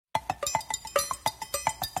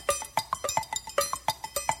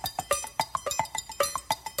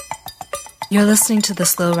You're listening to the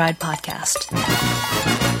Slow Ride Podcast.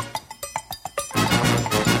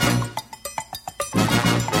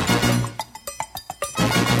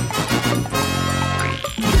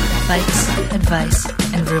 Bikes, advice,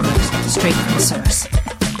 and rumors straight from the source.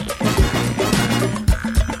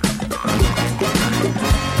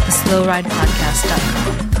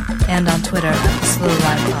 TheSlowRidePodcast.com and on Twitter at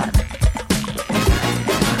SlowRidePod.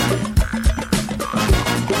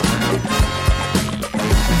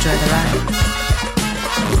 Enjoy the ride.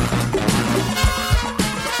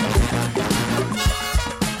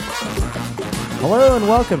 Hello and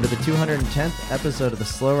welcome to the 210th episode of the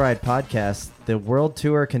Slow Ride Podcast. The world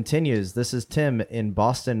tour continues. This is Tim in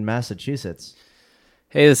Boston, Massachusetts.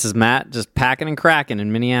 Hey, this is Matt, just packing and cracking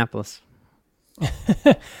in Minneapolis.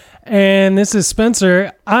 And this is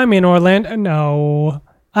Spencer. I'm in Orlando. No,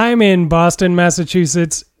 I'm in Boston,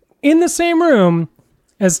 Massachusetts, in the same room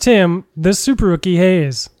as Tim, the super rookie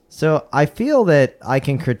Hayes. So I feel that I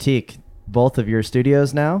can critique both of your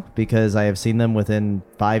studios now because I have seen them within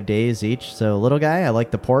 5 days each. So little guy, I like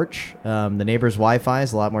the porch. The neighbor's Wi-Fi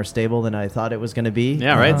is a lot more stable than I thought it was going to be.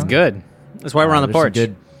 Yeah, right. It's good. That's why we're on the There's some porch.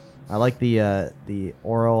 Good. I like the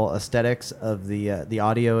oral aesthetics of the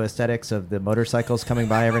audio aesthetics of the motorcycles coming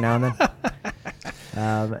by every now and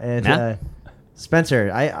then. Yeah. Spencer,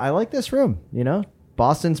 I like this room. You know,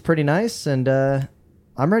 Boston's pretty nice, and I'm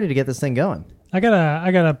ready to get this thing going. I got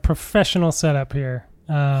a professional setup here.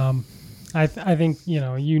 I think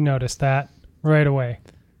you noticed that right away.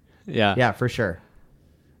 Yeah. For sure.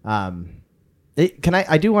 I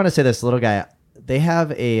do want to say this, little guy. They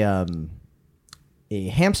have a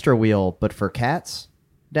hamster wheel, but for cats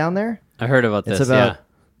down there. I heard about this.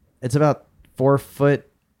 It's about 4 foot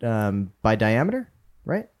by diameter,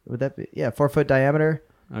 right? Would that be 4 foot diameter?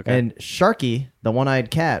 Okay. And Sharky, the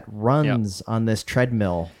one-eyed cat, runs on this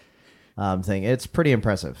treadmill thing. It's pretty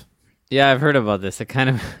impressive. Yeah, I've heard about this. It kind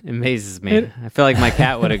of amazes me. I feel like my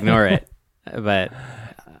cat would ignore it, but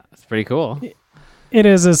it's pretty cool. It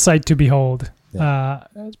is a sight to behold.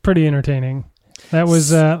 It's pretty entertaining. That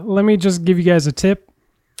was, let me just give you guys a tip.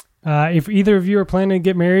 If either of you are planning to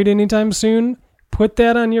get married anytime soon, put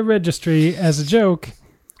that on your registry as a joke,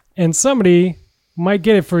 and somebody might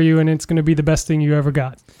get it for you, and it's going to be the best thing you ever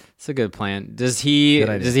got. It's a good plan. Does he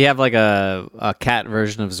have like a cat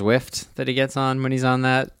version of Zwift that he gets on when he's on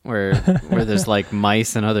that, where there's like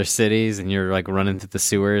mice in other cities, and you're like running through the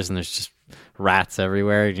sewers, and there's just rats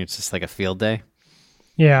everywhere, and it's just like a field day?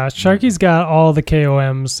 Yeah, Sharky's got all the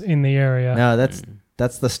KOMs in the area. No,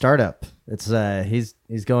 that's the startup. It's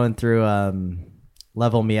he's going through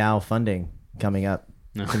level meow funding coming up.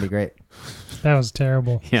 It's gonna be great. That was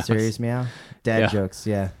terrible. Yeah. Serious meow? Dad jokes.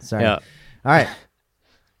 Yeah. Sorry. Yeah. All right.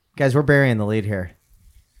 Guys, we're burying the lead here.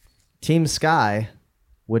 Team Sky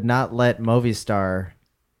would not let Movistar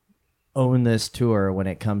own this tour when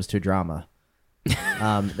it comes to drama.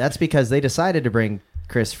 That's because they decided to bring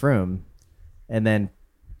Chris Froome, and then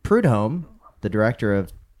Prudhomme, the director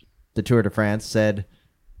of the Tour de France, said,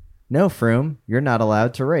 "No, Froome, you're not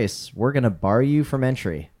allowed to race. We're going to bar you from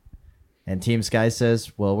entry." And Team Sky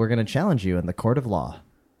says, "Well, we're going to challenge you in the court of law."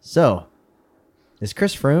 So, is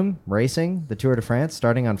Chris Froome racing the Tour de France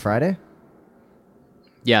starting on Friday?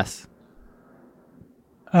 Yes.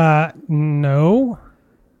 No.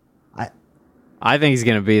 I think he's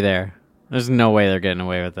going to be there. There's no way they're getting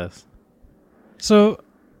away with this. So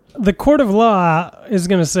the court of law is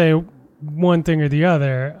going to say one thing or the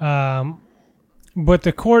other, but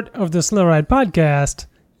the court of the Slow Ride Podcast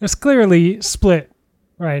is clearly split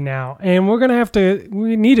right now, and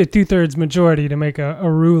we need a 2/3 majority to make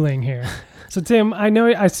a ruling here. So Tim,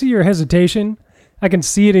 I see your hesitation. I can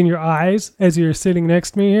see it in your eyes as you're sitting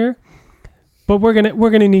next to me here, but we're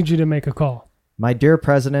gonna need you to make a call. My dear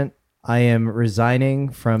president, I am resigning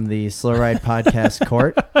from the Slow Ride Podcast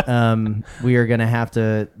court. We are going to have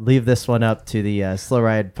to leave this one up to the Slow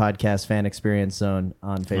Ride Podcast fan experience zone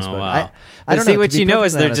on Facebook. Oh, wow. I don't see, know. what you know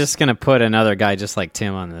is they're just going to put another guy just like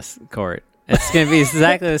Tim on this court. It's going to be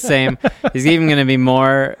exactly the same. He's even going to be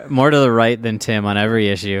more to the right than Tim on every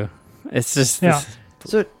issue. It's just... Yeah.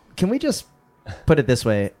 So can we just put it this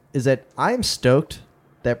way, is that I'm stoked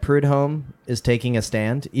that Prudhomme is taking a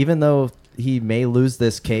stand, even though he may lose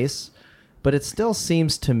this case, but it still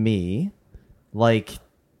seems to me like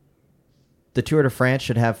the Tour de France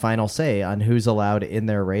should have final say on who's allowed in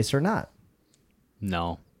their race or not.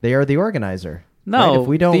 No. They are the organizer. No, right? If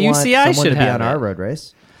we don't the want UCI someone should to be have on our it. road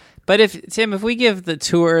race. But if we give the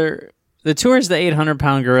tour's the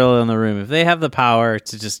 800-pound gorilla in the room. If they have the power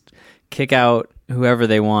to just kick out whoever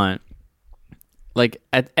they want, like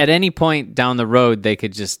at any point down the road, they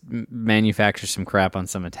could just manufacture some crap on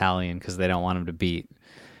some Italian because they don't want him to beat,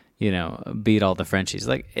 beat all the Frenchies.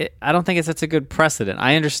 I don't think it sets a good precedent.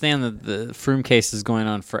 I understand that the Froome case is going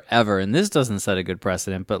on forever, and this doesn't set a good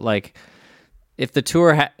precedent. But if the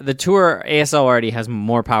tour ASO already has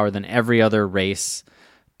more power than every other race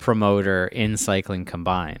promoter in cycling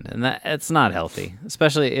combined, and it's not healthy,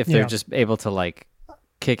 especially if they're just able to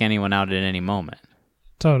kick anyone out at any moment.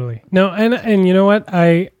 Totally. No, and you know what?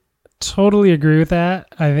 I totally agree with that.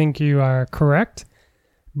 I think you are correct.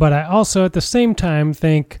 But I also, at the same time,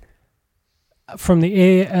 think from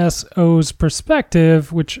the ASO's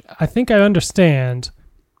perspective, which I think I understand,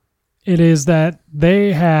 it is that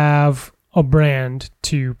they have a brand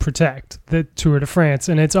to protect, the Tour de France,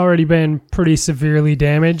 and it's already been pretty severely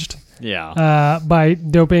damaged by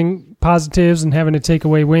doping positives and having to take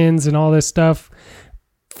away wins and all this stuff,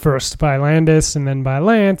 first by Landis and then by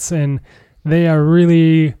Lance, and they are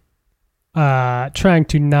really trying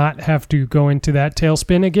to not have to go into that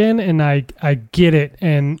tailspin again, and I get it.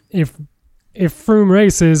 And if Froome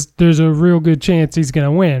races, there's a real good chance he's going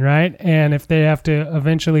to win, right? And if they have to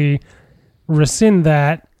eventually rescind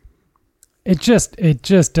that, it just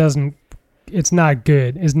doesn't. It's not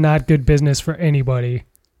good. It's not good business for anybody.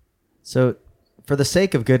 So, for the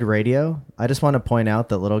sake of good radio, I just want to point out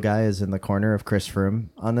that little guy is in the corner of Chris Froome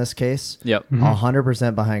on this case. Yep,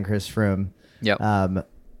 100% behind Chris Froome. Yep.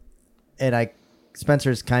 And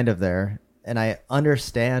Spencer's kind of there, and I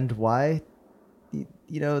understand why,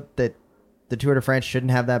 that the Tour de France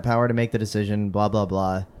shouldn't have that power to make the decision, blah, blah,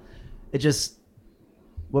 blah.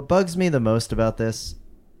 What bugs me the most about this,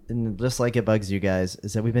 and just like it bugs you guys,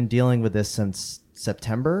 is that we've been dealing with this since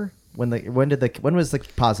September. When was the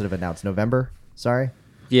positive announced? November? Sorry.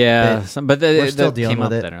 Yeah, but we're still dealing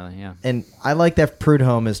with it. That early, yeah. And I like that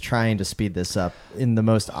Prudhomme is trying to speed this up in the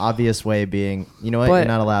most obvious way, being, you're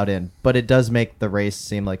not allowed in. But it does make the race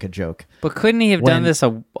seem like a joke. But couldn't he have done this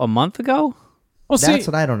a month ago? Well, that's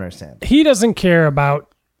what I don't understand. He doesn't care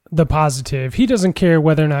about the positive. He doesn't care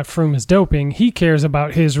whether or not Froome is doping. He cares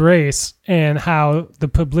about his race and how the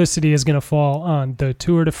publicity is going to fall on the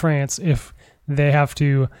Tour de France if they have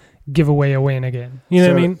to give away a win again. You know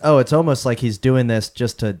what I mean? Oh, it's almost like he's doing this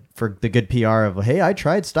just for the good PR of, hey, I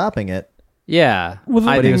tried stopping it. Yeah.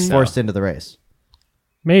 But he was forced into the race.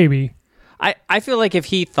 Maybe. I feel like if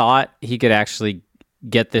he thought he could actually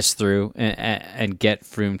get this through and get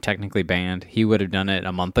Froome technically banned, he would have done it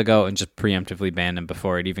a month ago and just preemptively banned him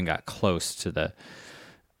before it even got close to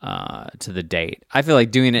the date. I feel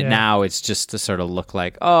like doing it now, it's just to sort of look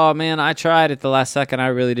like, oh man, I tried at the last second. I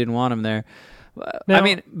really didn't want him there. Now,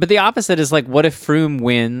 but the opposite is what if Froome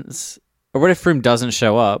wins, or what if Froome doesn't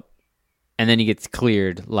show up, and then he gets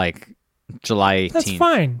cleared July 18th? That's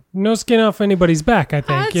fine. No skin off anybody's back. I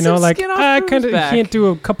think I can't do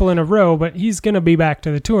a couple in a row, but he's gonna be back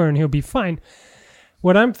to the tour and he'll be fine.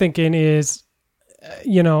 What I'm thinking is,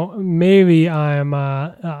 maybe I'm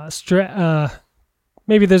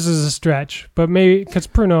maybe this is a stretch, but maybe because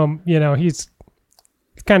Prudhomme, he's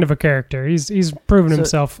kind of a character. He's proven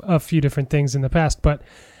himself a few different things in the past, but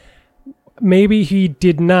maybe he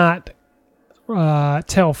did not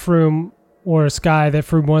tell Froome or Sky that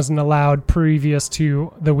Froome wasn't allowed previous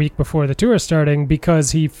to the week before the tour starting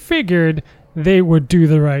because he figured they would do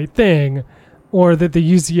the right thing, or that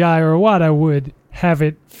the UCI or WADA would have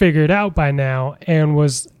it figured out by now and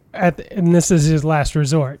and this is his last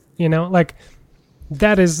resort.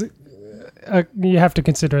 That is you have to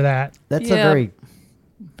consider that. That's a very,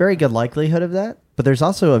 very good likelihood of that, but there's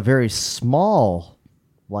also a very small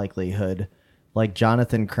likelihood, like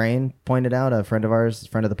Jonathan Crane pointed out, a friend of ours,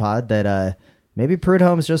 friend of the pod, that maybe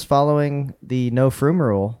Prudhomme's just following the no Froome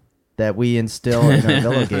rule that we instill in our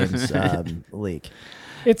Villa Games league.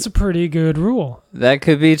 It's a pretty good rule. That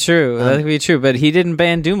could be true. That could be true. But he didn't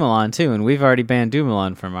ban Dumoulin too, and we've already banned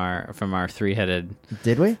Dumoulin from our three-headed.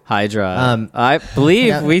 Did we? Hydra. I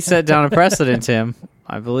believe we set down a precedent, Tim.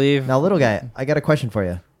 I believe. Now, little guy, I got a question for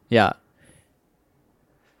you. Yeah.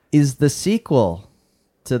 Is the sequel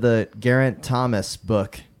to the Geraint Thomas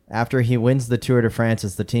book, after he wins the Tour de France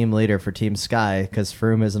as the team leader for Team Sky, because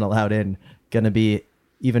Froome isn't allowed in, going to be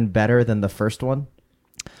even better than the first one?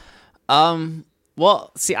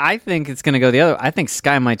 Well, see, I think it's going to go the other. I think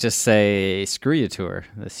Sky might just say, "Screw you, Tour,"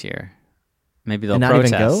 this year. Maybe they'll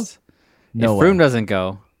protest. Even go? No if Froome doesn't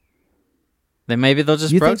go, then maybe they'll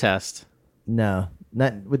just protest. No,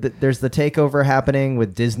 not with there's the takeover happening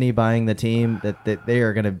with Disney buying the team. That they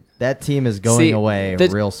are going to. That team is going away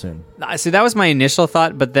real soon. See, that was my initial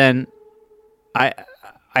thought, but then I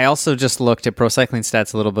also just looked at Pro Cycling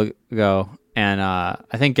Stats a little bit ago. And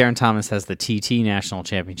I think Geraint Thomas has the TT National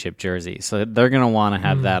Championship jersey. So they're going to want to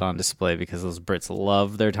have that on display because those Brits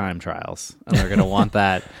love their time trials. And they're going to want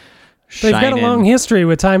that They've got a long history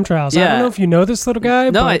with time trials. Yeah. I don't know if you know this little guy,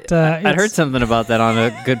 No, but I'd heard something about that on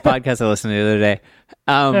a good podcast I listened to the other day.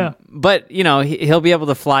 But, he'll be able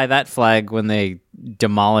to fly that flag when they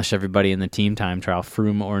demolish everybody in the team time trial,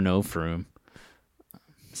 Froome or no Froome.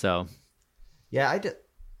 So, yeah, I did.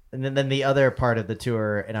 And then the other part of the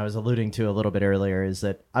tour, and I was alluding to a little bit earlier, is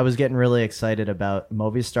that I was getting really excited about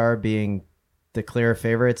Movistar being the clear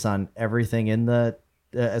favorites on everything in the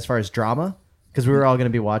as far as drama, because we were all going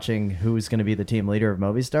to be watching who's going to be the team leader of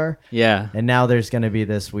Movistar. yeah. And now there's going to be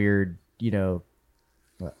this weird,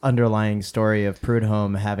 underlying story of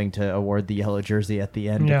Prudhomme having to award the yellow jersey at the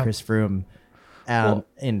end to Chris Froome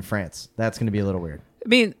in France. That's going to be a little weird. I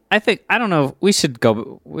mean, I don't know. We should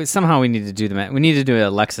go. Somehow we need to do we need to do a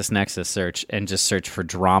LexisNexis search and just search for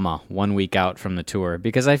drama 1 week out from the tour,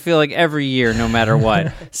 because I feel like every year, no matter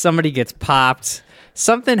what, somebody gets popped.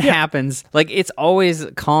 Something happens. Like, it's always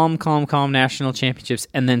calm national championships,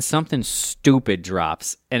 and then something stupid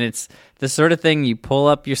drops. And it's the sort of thing you pull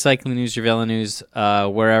up your cycling news, your Velo News,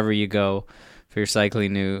 wherever you go for your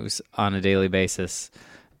cycling news on a daily basis.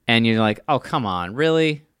 And you're like, oh, come on,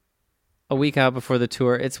 really? A week out before the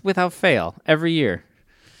tour? It's without fail every year.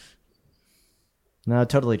 No,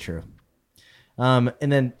 totally true. And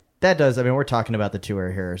then that does, we're talking about the tour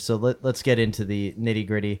here, so let's get into the nitty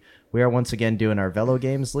gritty. We are once again doing our Velo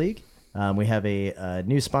Games League. We have a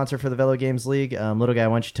new sponsor for the Velo Games League. Little guy,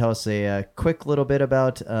 why don't you tell us a quick little bit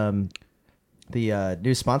about the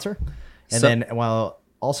new sponsor? And then,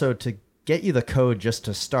 also to get you the code just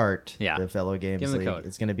to start the Velo Games League,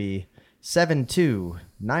 it's going to be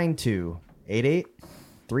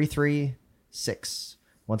 7292883336.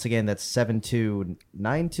 Once again, that's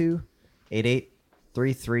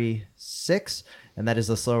 7292883336, and that is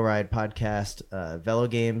the Slow Ride Podcast Velo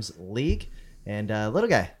Games League. And little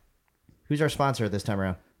guy, who's our sponsor this time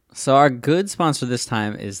around? So our good sponsor this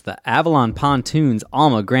time is the Avalon Pontoons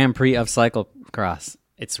Alma Grand Prix of Cyclocross.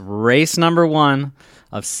 It's race number 1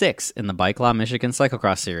 of 6 in the Bike Law Michigan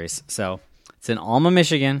Cyclocross Series. So it's in Alma,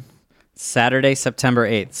 Michigan, Saturday, September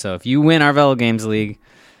 8th. So if you win our Velo Games League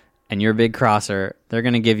and you're a big crosser, they're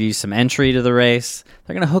going to give you some entry to the race.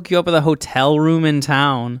 They're going to hook you up with a hotel room in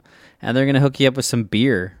town, and they're going to hook you up with some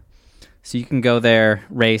beer. So you can go there,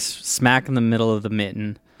 race, smack in the middle of the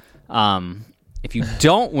mitten. If you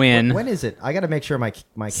don't win... When is it? I got to make sure my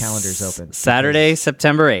calendar's open. Saturday,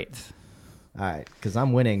 September 8th. All right, because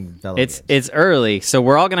I'm winning Velo Games. It's early, so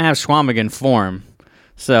we're all going to have Schwamigan form.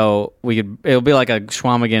 So it'll be like a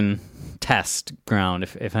Schwamigan test ground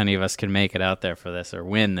if any of us can make it out there for this or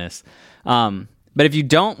win this. But if you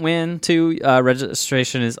don't win,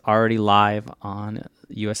 registration is already live on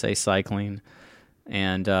USA Cycling,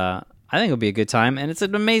 and I think it'll be a good time. And it's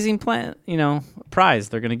an amazing prize.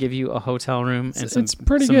 They're going to give you a hotel room and it's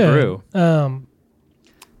pretty good. Brew.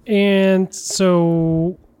 And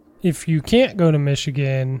so if you can't go to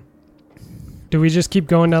Michigan, do we just keep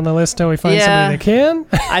going down the list till we find somebody that can?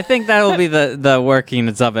 I think that'll be the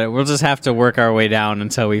workings of it. We'll just have to work our way down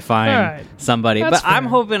until we find somebody. That's but fair. I'm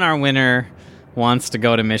hoping our winner wants to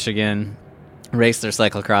go to Michigan, race their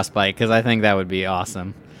cyclocross bike, because I think that would be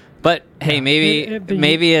awesome. But hey, maybe it's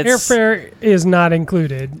airfare is not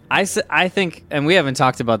included. I think, and we haven't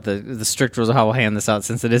talked about the strict rules of how we'll hand this out,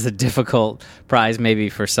 since it is a difficult prize maybe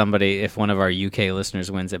for somebody if one of our UK listeners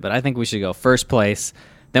wins it. But I think we should go first place.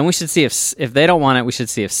 Then we should see if they don't want it, we should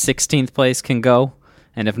see if 16th place can go,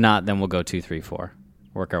 and if not, then we'll go 2, 3, 4.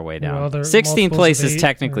 Work our way down. Well, 16th place is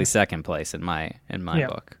technically second place in my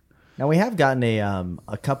book. Now we have gotten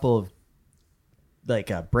a couple of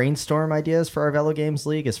brainstorm ideas for our Velo Games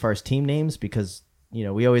League as far as team names, because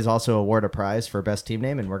we always also award a prize for best team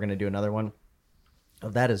name, and we're going to do another one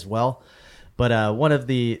of that as well. But one of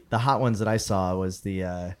the hot ones that I saw was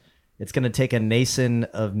it's going to take a nation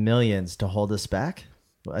of millions to hold us back.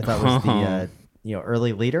 I thought was the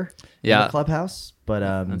early leader in the clubhouse. But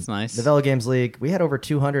that's nice. The Velo Games League, we had over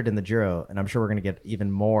 200 in the Giro, and I'm sure we're going to get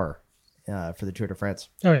even more for the Tour de France.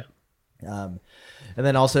 Oh yeah. And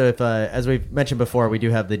then also, if as we've mentioned before, we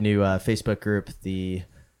do have the new Facebook group, the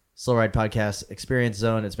Slow Ride Podcast Experience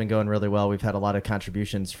Zone. It's been going really well. We've had a lot of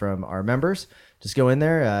contributions from our members. Just go in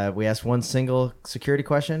there. We ask one single security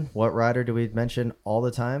question: what rider do we mention all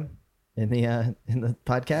the time in the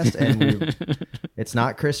podcast? And it's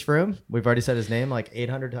not Chris Froome. We've already said his name like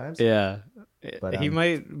 800 times. Yeah, but he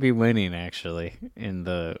might be winning actually in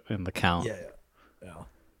the count. Yeah.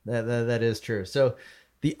 That is true. So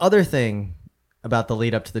the other thing about the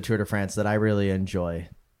lead up to the Tour de France that I really enjoy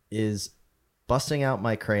is busting out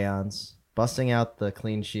my crayons, busting out the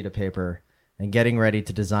clean sheet of paper, and getting ready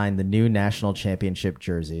to design the new national championship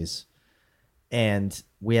jerseys. And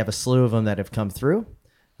we have a slew of them that have come through.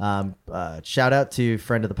 Shout out to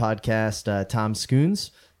friend of the podcast, Tom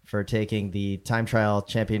Skoons, for taking the time trial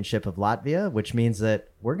championship of Latvia, which means that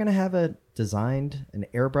we're going to have an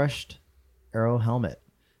airbrushed Aero helmet.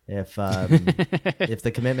 If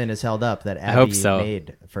the commitment is held up that Abby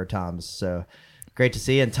made for Tom's. So great to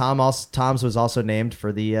see. And Tom's was also named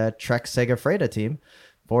for the Trek Segafredo team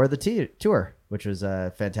for the tour, which was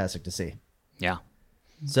fantastic to see. Yeah.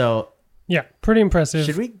 So yeah, pretty impressive.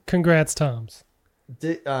 Should we? Congrats, Toms.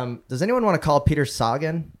 Does anyone want to call Peter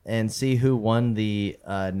Sagan and see who won the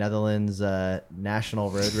Netherlands National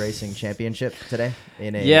Road Racing Championship today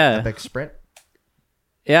in a epic sprint?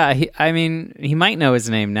 Yeah, he might know his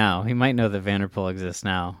name now. He might know that Van der Poel exists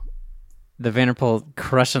now. The Van der Poel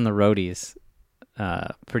crushing the roadies.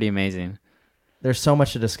 Pretty amazing. There's so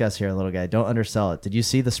much to discuss here, little guy. Don't undersell it. Did you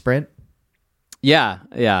see the sprint? Yeah.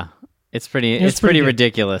 It's pretty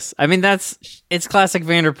ridiculous. I mean, it's classic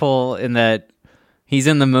Van der Poel in that he's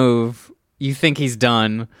in the move. You think he's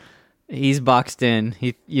done. He's boxed in.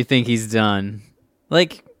 You think he's done.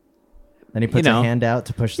 Like, then he puts a hand out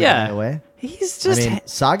to push the guy away. He's just.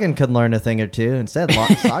 Sagan could learn a thing or two. Instead,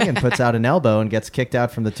 Sagan puts out an elbow and gets kicked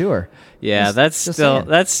out from the tour. Yeah, that's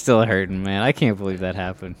still hurting, man. I can't believe that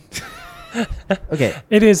happened. Okay,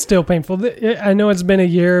 it is still painful. I know it's been a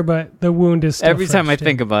year, but the wound is still every time I too.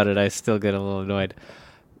 think about it, I still get a little annoyed.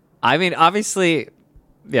 I mean, obviously,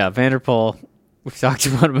 yeah, Van der Poel. We've talked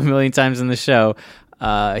about him a million times in the show.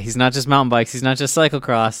 He's not just mountain bikes. He's not just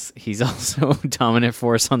cyclocross. He's also a dominant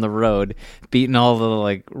force on the road, beating all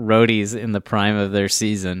the roadies in the prime of their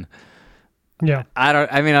season. Yeah, I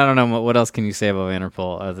don't know what else can you say about Van der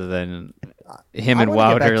Poel other than him and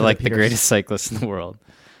Wout are like the greatest cyclists in the world.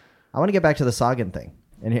 I want to get back to the Sagan thing,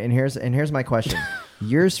 and here's my question: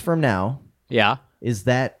 years from now, is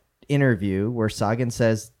that interview where Sagan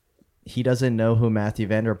says he doesn't know who Mathieu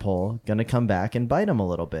van der Poel going to come back and bite him a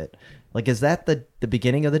little bit? Like, is that the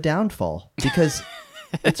beginning of the downfall? Because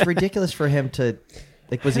it's ridiculous for him to,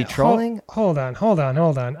 was he trolling? Hold on.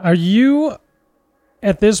 Are you,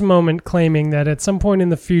 at this moment, claiming that at some point in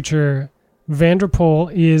the future, Van der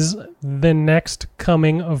Poel is the next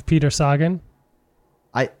coming of Peter Sagan?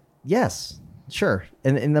 Yes, sure.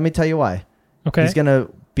 And let me tell you why. Okay. He's going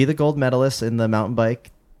to be the gold medalist in the mountain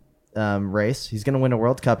bike race. He's going to win a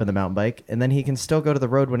World Cup in the mountain bike, and then he can still go to the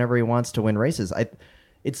road whenever he wants to win races.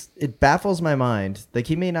 It baffles my mind. Like,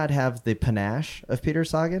 he may not have the panache of Peter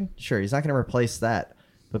Sagan. Sure, he's not going to replace that.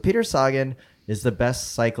 But Peter Sagan is the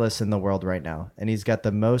best cyclist in the world right now, and he's got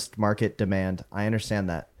the most market demand. I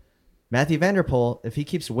understand that. Mathieu van der Poel, if he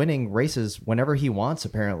keeps winning races whenever he wants,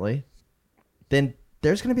 apparently, then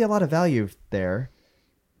there's going to be a lot of value there.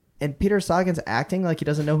 And Peter Sagan's acting like he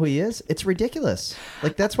doesn't know who he is. It's ridiculous.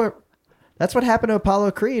 Like, that's what happened to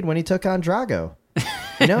Apollo Creed when he took on Drago.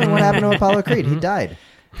 And what happened to Apollo Creed? He died.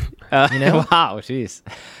 Wow, jeez.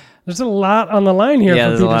 There's a lot on the line here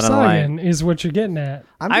for Peter Sagan, is what you're getting at.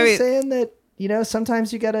 I'm just saying that,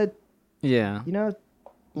 sometimes you got to, you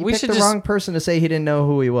picked the wrong person to say he didn't know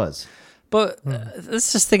who he was. But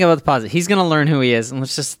let's just think about the positive. He's going to learn who he is, and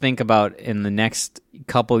let's just think about in the next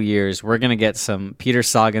couple years, we're going to get some Peter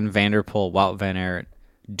Sagan, Van der Poel, Wout van Aert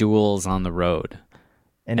duels on the road.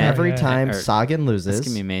 And every time Sagan loses,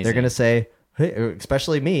 they're going to say, hey,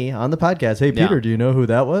 especially me on the podcast, hey, Peter, do you know who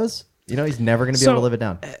that was? He's never going to be able to live it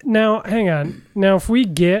down. Now, hang on. Now, if we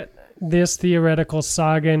get this theoretical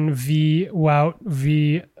Sagan v. Wout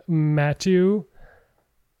v. Mathieu,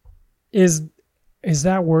 is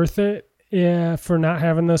that worth it? Yeah, for not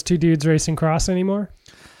having those two dudes racing cross anymore?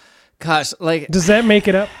 Gosh, does that make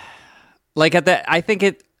it up? I think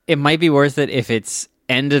it might be worth it if it's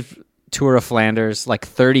end of Tour of Flanders,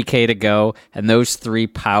 30K to go, and those three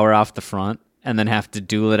power off the front and then have to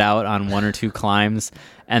duel it out on one or two climbs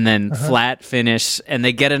and then flat finish, and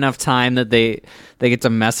they get enough time that they get to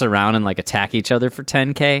mess around and attack each other for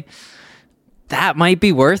 10K. That might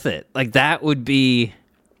be worth it. That would be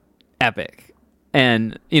epic.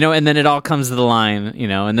 And and then it all comes to the line,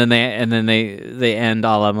 and then they end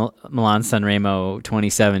a la Milan San Remo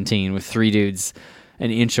 2017 with three dudes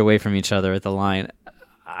an inch away from each other at the line.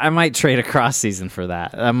 I might trade a cross season for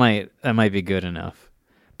that. That might be good enough.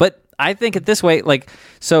 But I think it this way,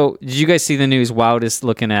 so did you guys see the news? Wout is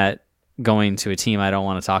looking at going to a team I don't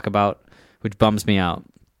want to talk about, which bums me out.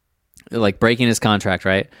 Breaking his contract,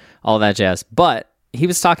 right? All that jazz. But he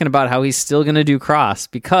was talking about how he's still going to do cross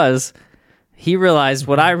because he realized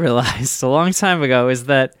what I realized a long time ago is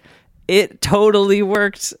that it totally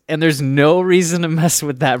worked, and there's no reason to mess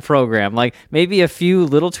with that program. Maybe a few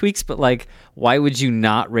little tweaks, but why would you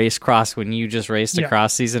not race cross when you just raced a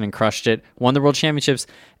cross season and crushed it, won the World Championships,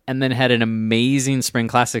 and then had an amazing Spring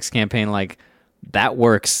Classics campaign that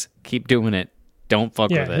works. Keep doing it. Don't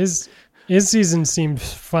fuck Yeah, with it. his season seemed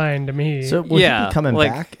fine to me. So will he Yeah, be coming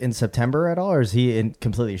like- back in September at all, or is he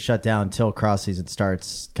completely shut down until cross season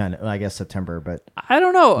starts? Kind of, I guess September, but I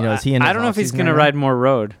don't know. You know, is he in I his don't know if he's off-season going to right now? ride more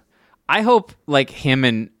road. I hope like him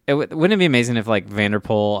and wouldn't it be amazing if like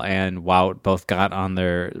Vanderpool and Wout both got on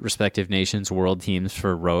their respective nations' world teams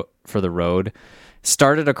for the road,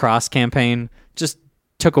 started a cross campaign, just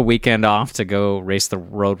took a weekend off to go race the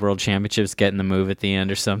road world championships, get in the move at the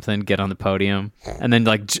end or something, get on the podium, and then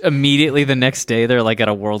like immediately the next day they're like at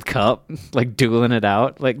a World Cup, like dueling it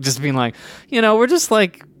out, like just being like, we're just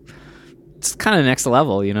like, it's kind of next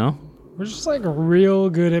level, We're just like real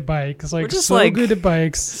good at bikes. Like We're just, so like, good at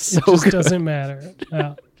bikes. so it just good. doesn't matter.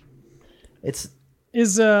 Yeah. it's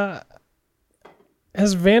Has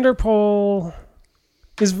Vanderpool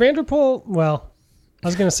well, I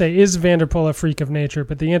was gonna say, is Vanderpool a freak of nature?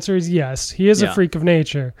 But the answer is yes. He is Yeah. a freak of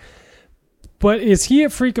nature. But is he a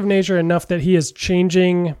freak of nature enough that he is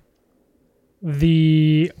changing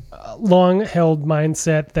the long-held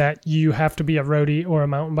mindset that you have to be a roadie or a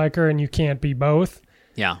mountain biker and you can't be both?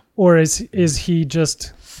 Yeah. Or is he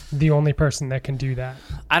just the only person that can do that?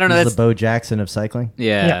 I don't know. he's That's the Bo Jackson of cycling.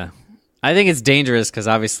 Yeah. I think it's dangerous because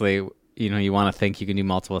obviously, you want to think you can do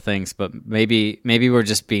multiple things, but maybe we're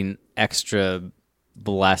just being extra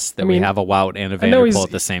blessed that we mean, have a Wout and a I know he's- Vanderpool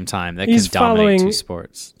at the same time that can he's dominate two following-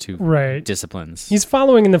 sports, two Right. disciplines. He's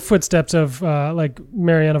following in the footsteps of like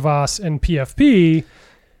Mariana Voss and PFP.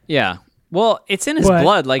 Yeah. Well, it's in his But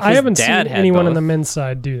blood. Like his I haven't dad seen had anyone both. on the men's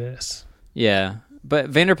side do this. Yeah. But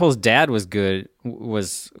Vanderpool's dad was good,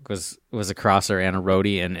 was a crosser and a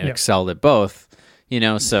roadie and excelled at both,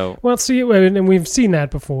 so Well, see, and we've seen that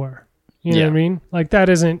before. You know Yeah. what I mean? Like that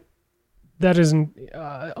isn't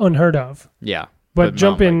unheard of. yeah. But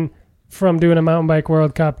jumping mountain from doing a mountain bike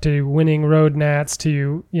World Cup to winning road nats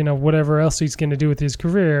to whatever else he's going to do with his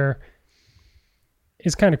career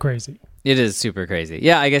is kind of crazy. bike, it is super crazy.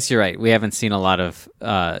 Yeah, I guess you're right. We haven't seen a lot of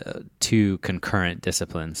two concurrent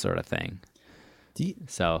disciplines sort of thing.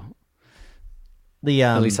 So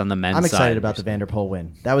At least on the men's I'm excited side, about the Vanderpool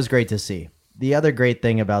win. That was great to see. The other great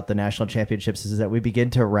thing about the national championships is that we begin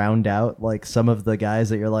to round out like some of the guys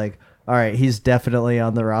that you're like, all right, he's definitely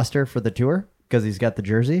on the roster for the tour because he's got the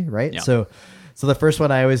jersey, right? Yeah. So the first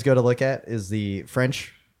one I always go to look at is the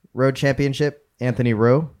French Road Championship. Anthony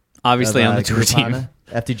Rowe, obviously of, on the tour team. Groupama,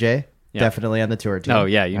 FTJ, Yeah. definitely on the tour team. Oh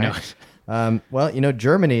yeah, you All know. right. Well,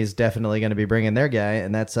 Germany's definitely going to be bringing their guy,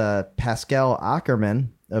 and that's Pascal Ackermann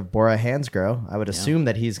of Bora Hansgrohe. I would assume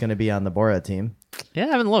that he's going to be on the Bora team Yeah, I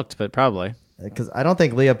haven't looked, but probably. because I don't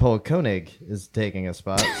think Leopold Koenig is taking a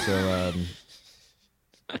spot. So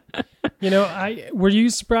Were you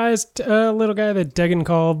surprised, little guy, that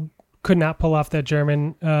Degenkolb could not pull off that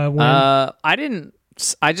German win? I didn't.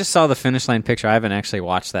 I just saw the finish line picture. I haven't actually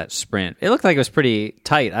watched that sprint. It looked like it was pretty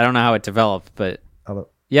tight. I don't know how it developed, but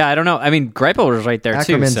yeah, I don't know. I mean, Greipel was right there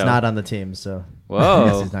Ackermann's too. So. not on the team, so I Whoa.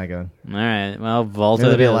 guess he's not going. All right. Well, Volta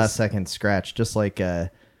It'll it be a is. last second scratch, just like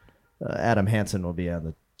Adam Hansen will be on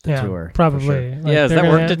the yeah, tour. for probably. sure. Like, Yeah, has they're that gonna-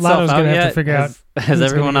 worked itself Lotto's out gonna yet? have to figure out. Has who's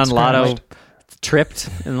everyone gonna on get Lotto scratched. tripped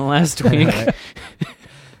in the last week?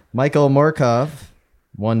 Michael Morkov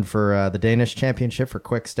won for the Danish championship for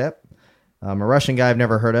Quick Step. A Russian guy I've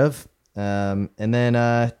never heard of. And then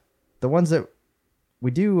the ones that we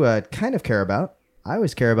do kind of care about. I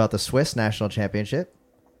always care about the Swiss national championship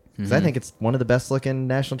because I think it's one of the best looking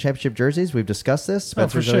national championship jerseys. We've discussed this.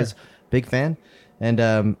 Spencer's sure. always a big fan.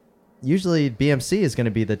 And usually BMC is going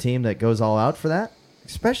to be the team that goes all out for that.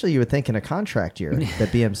 Especially you would think in a contract year that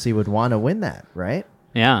BMC would want to win that, right?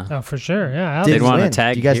 Yeah. Oh, for sure. Yeah. They'd Didn't want to win.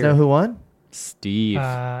 tag Do you guys here. know who won? Steve.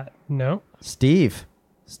 No. Steve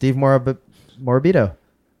Morabito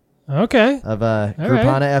Okay. of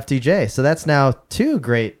Groupama FDJ. So that's now two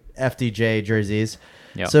great FDJ jerseys.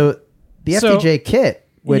 Yep. So the So- FDJ kit,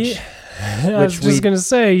 which Yeah, I was which just going to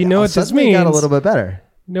say, you know what this suddenly means. got a little bit better.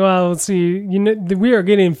 No, I'll see. We are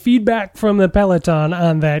getting feedback from the Peloton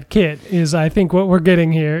on that kit. Is I think what we're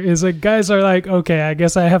getting here is like guys are like, okay, I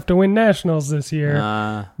guess I have to win nationals this year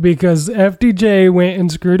because FDJ went and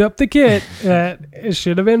screwed up the kit. That it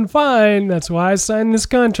should have been fine. That's why I signed this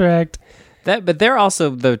contract. But they're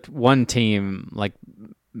also the one team, like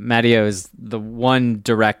Matteo is the one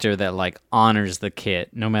director that like honors the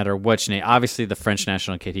kit no matter which name. Obviously the French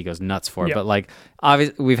national kit he goes nuts for, Yep. but like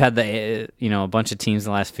obviously we've had the a bunch of teams in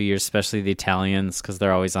the last few years, especially the Italians, because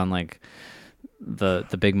they're always on like the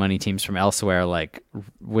big money teams from elsewhere, like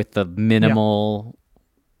with the minimal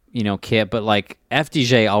kit. But like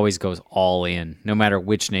FDJ always goes all in, no matter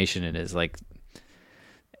which nation it is. Like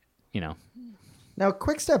Now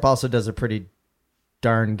Quick Step also does a pretty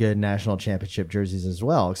darn good national championship jerseys as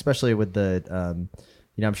well, especially with the,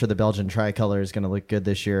 I'm sure the Belgian tricolor is going to look good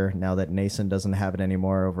this year now that Nason doesn't have it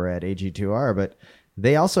anymore over at AG2R. But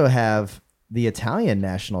they also have the Italian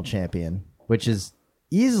national champion, which is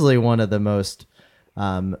easily one of the most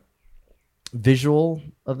visual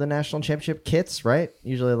of the national championship kits, right?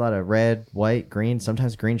 Usually a lot of red, white, green,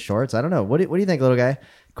 sometimes green shorts. I don't know. What do you think, little guy?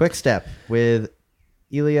 Quick Step with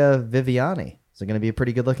Elia Viviani. Is it going to be a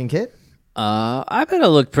pretty good looking kit? I bet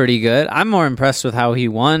it'll look pretty good. I'm more impressed with how he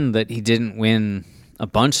won, that he didn't win a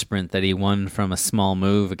bunch sprint, that he won from a small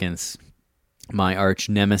move against my arch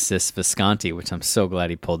nemesis Visconti, which I'm so glad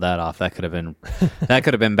he pulled that off. That could have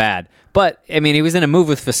been bad. But I mean, he was in a move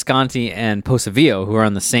with Visconti and Posavillo, who are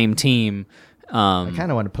on the same team. I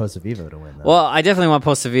kind of wanted Posavillo to win, though. Well, I definitely want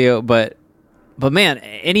Posavillo, but man,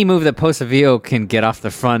 any move that Posavillo can get off the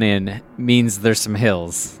front end means there's some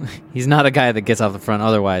hills. He's not a guy that gets off the front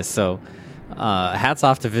otherwise. So, hats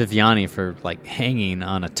off to Viviani for like hanging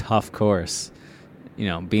on a tough course.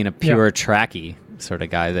 Being a pure tracky sort of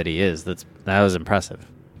guy that he is. That was impressive.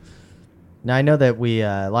 Now I know that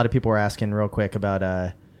a lot of people were asking real quick about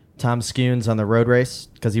Tom Skunes on the road race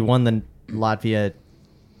because he won the Latvia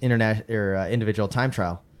individual time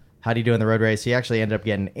trial. How do you do in the road race? He actually ended up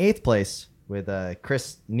getting 8th place with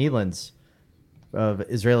Chris Nealands of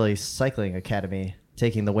Israeli Cycling Academy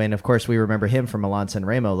taking the win. Of course, we remember him from Milan San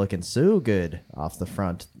Remo looking so good off the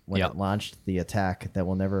front when it launched the attack that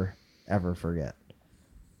we'll never, ever forget.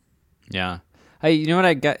 Yeah. Hey, you know what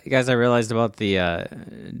I realized about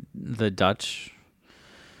the Dutch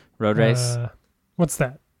road race? What's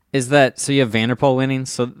that? Is that, so you have Van der Poel winning.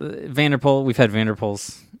 So Van der Poel, we've had Van der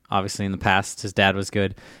Poels obviously in the past. His dad was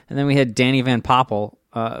good. And then we had Danny Van Poppel,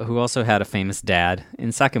 who also had a famous dad,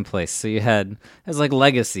 in second place. So it was like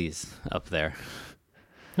legacies up there.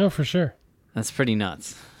 Oh, for sure. That's pretty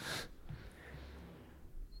nuts.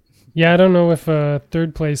 Yeah, I don't know if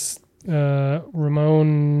third place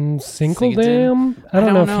Ramon Sinkeldam. I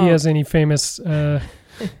don't know if he has any famous.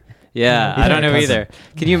 Yeah, I don't know either.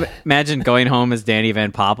 Can you imagine going home as Danny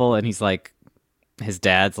Van Poppel and he's like, his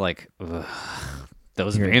dad's like,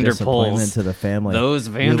 those Van der Poels to the family. Those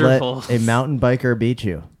Van der Poels. A mountain biker beat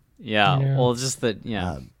you. Yeah. Well, just that.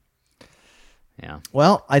 Yeah.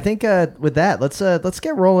 Well, I think with that, let's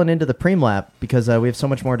get rolling into the preem lap because we have so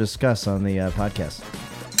much more to discuss on the podcast.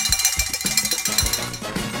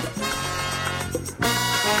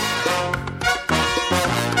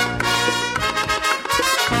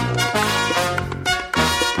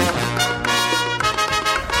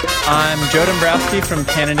 I'm Joe Dombrowski from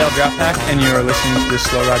Cannondale Drop Pack, and you are listening to the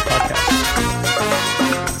Slow Ride Podcast.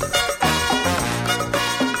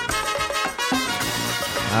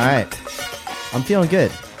 All right. I'm feeling good.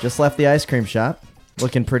 Just left the ice cream shop.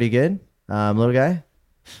 Looking pretty good. Little guy.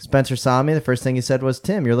 Spencer saw me. The first thing he said was,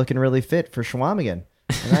 Tim, you're looking really fit for Schwamigan.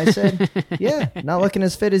 And I said, yeah, not looking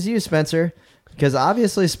as fit as you, Spencer. Because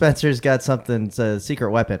obviously Spencer's got something, it's a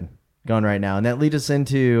secret weapon going right now. And that leads us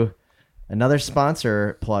into another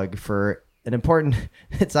sponsor plug for an important,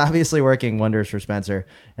 it's obviously working wonders for Spencer,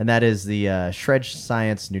 and that is the Shred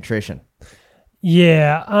Science Nutrition.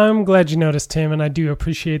 Yeah, I'm glad you noticed, Tim, and I do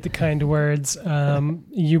appreciate the kind words.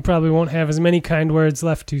 You probably won't have as many kind words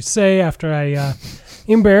left to say after I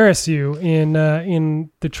embarrass you in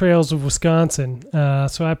the trails of Wisconsin.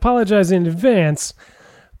 So I apologize in advance.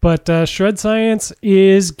 But Shred Science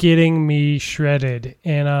is getting me shredded,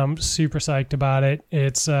 and I'm super psyched about it.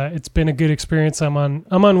 It's been a good experience. I'm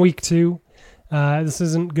on week 2. This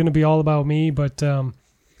isn't going to be all about me, but I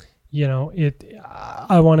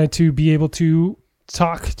wanted to be able to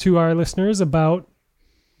talk to our listeners about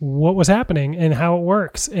what was happening and how it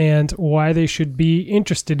works and why they should be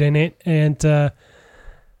interested in it. And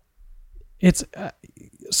it's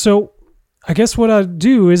so. I guess what I'll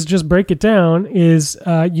do is just break it down is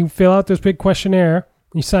you fill out this big questionnaire.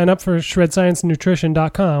 You sign up for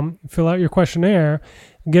shredsciencenutrition.com, fill out your questionnaire,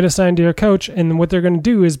 get assigned to your coach, and what they're going to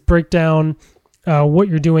do is break down what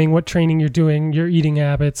you're doing, what training you're doing, your eating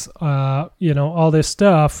habits, all this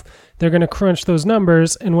stuff. They're going to crunch those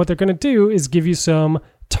numbers, and what they're going to do is give you some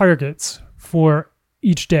targets for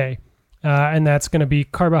each day. And that's going to be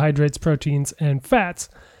carbohydrates, proteins, and fats.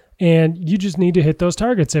 And you just need to hit those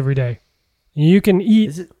targets every day. You can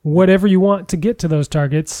eat whatever you want to get to those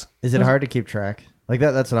targets. Is it hard to keep track? Like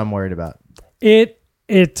that's what I'm worried about. It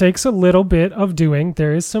takes a little bit of doing.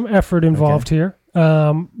 There is some effort involved here,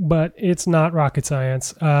 but it's not rocket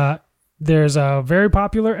science. There's a very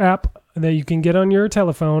popular app that you can get on your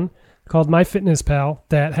telephone called MyFitnessPal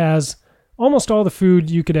that has almost all the food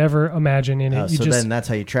you could ever imagine in it. Then that's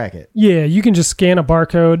how you track it. Yeah, you can just scan a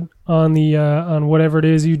barcode on the on whatever it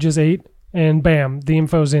is you just ate, and bam, the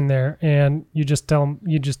info's in there, and you just tell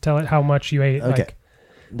it how much you ate. Okay. Like,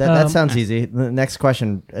 That sounds easy. The next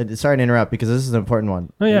question, sorry to interrupt because this is an important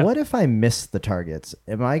one. Oh, yeah. What if I miss the targets?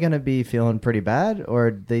 Am I going to be feeling pretty bad,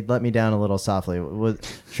 or they let me down a little softly? Was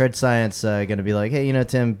Shred Science going to be like, hey,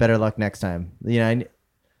 Tim, better luck next time?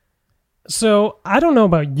 So I don't know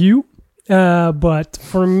about you, but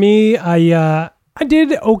for me, I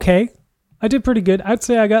did okay. I did pretty good. I'd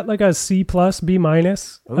say I got like a C+, B-,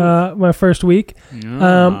 my first week. Oh,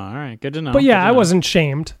 all right, good to know. But yeah, Good to I know. wasn't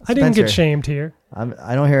shamed. I didn't get Spencer. shamed here.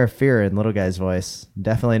 I don't hear fear in little guy's voice.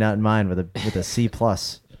 Definitely not in mine with a C+.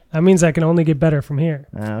 That means I can only get better from here.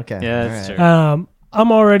 Okay. Yeah, All that's right. true.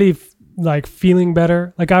 I'm already like feeling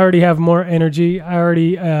better. Like I already have more energy. I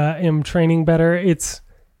already am training better. It's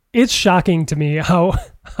shocking to me how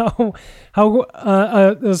a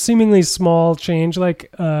seemingly small change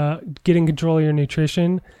like getting control of your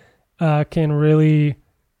nutrition can really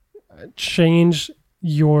change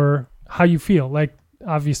how you feel. Like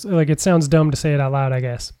obviously, like it sounds dumb to say it out loud, I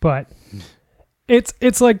guess, but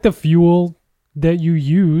it's like the fuel that you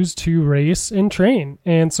use to race and train.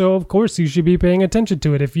 And so of course you should be paying attention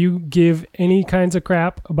to it. If you give any kinds of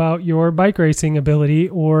crap about your bike racing ability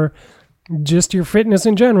or just your fitness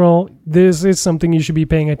in general, this is something you should be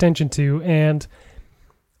paying attention to. And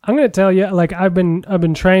I'm going to tell you, like I've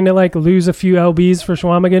been trying to like lose a few lbs for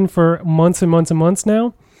Schwamigan for months and months and months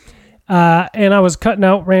now. And I was cutting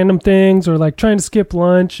out random things or like trying to skip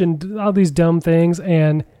lunch and all these dumb things.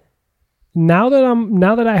 And now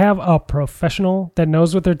that I have a professional that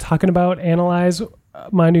knows what they're talking about, analyze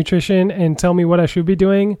my nutrition and tell me what I should be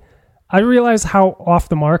doing, I realize how off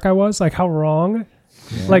the mark I was, like how wrong,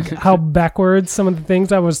 like how backwards some of the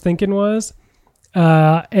things I was thinking was,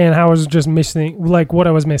 and how I was just missing, like what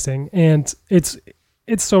I was missing. And it's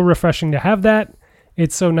so refreshing to have that.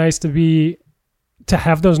 It's so nice to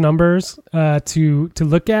have those numbers to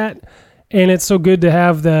look at, and it's so good to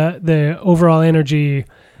have the overall energy,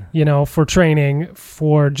 for training,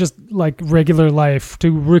 for just like regular life,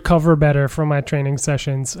 to recover better from my training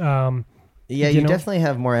sessions. Yeah, you definitely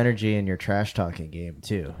have more energy in your trash talking game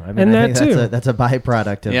too. I mean, And I that think too. that's a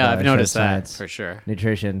byproduct of Yeah, I've Shred noticed that Science for sure.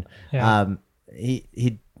 nutrition. Yeah.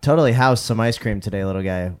 He totally housed some ice cream today, little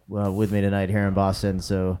guy, with me tonight here in Boston.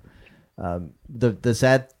 So the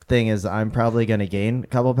sad thing is I'm probably going to gain a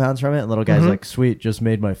couple pounds from it. And little guy's like, sweet, just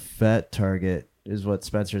made my fat target, is what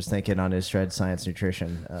Spencer's thinking on his Shred Science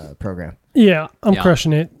nutrition program. Yeah, I'm Yeah.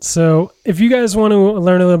 crushing it. So if you guys want to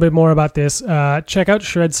learn a little bit more about this, check out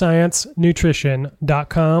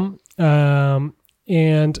shredsciencenutrition.com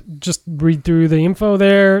and just read through the info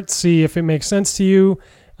there, see if it makes sense to you.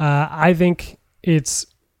 I think it's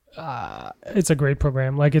a great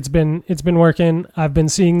program. Like it's been working. I've been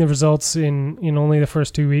seeing the results in only the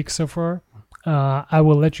first 2 weeks so far. I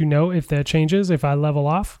will let you know if that changes, if I level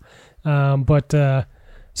off. But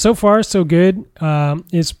so far so good.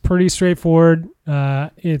 It's pretty straightforward.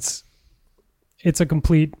 It's a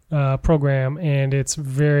complete program, and it's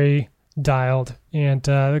very dialed. And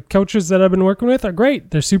the coaches that I've been working with are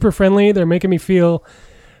great. They're super friendly. They're making me feel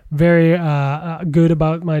very good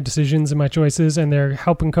about my decisions and my choices, and they're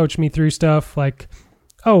helping coach me through stuff like,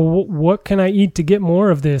 oh, what can I eat to get more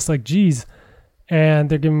of this? Like, geez. And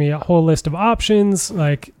they're giving me a whole list of options.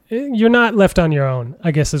 Like, you're not left on your own,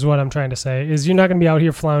 I guess is what I'm trying to say, is you're not going to be out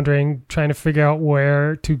here floundering, trying to figure out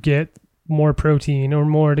where to get more protein or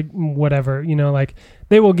more to whatever, like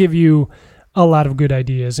they will give you a lot of good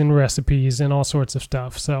ideas and recipes and all sorts of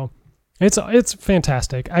stuff. So it's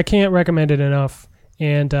fantastic. I can't recommend it enough.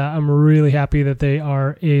 And I'm really happy that they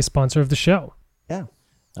are a sponsor of the show. Yeah.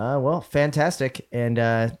 Well, fantastic. And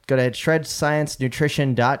go to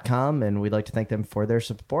shredsciencenutrition.com, and we'd like to thank them for their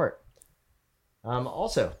support.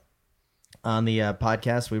 Also, on the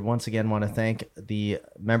podcast, we once again want to thank the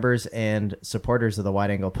members and supporters of the Wide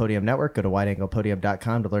Angle Podium Network. Go to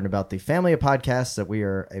wideanglepodium.com to learn about the family of podcasts that we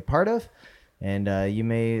are a part of. And you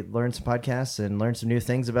may learn some podcasts and learn some new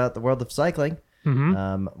things about the world of cycling.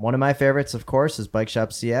 One of my favorites, of course, is Bike Shop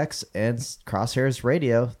CX and Crosshairs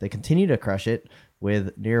Radio. They continue to crush it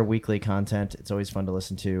with near weekly content. It's always fun to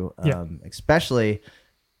listen to, especially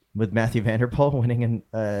with Matthew Vanderpool winning in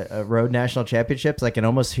a road national championships. I can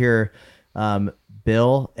almost hear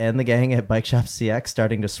Bill and the gang at Bike Shop CX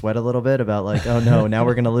starting to sweat a little bit about like, oh no, now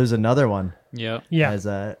we're going to lose another one. Yeah.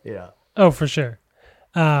 Yeah. Oh, for sure.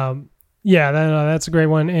 That's a great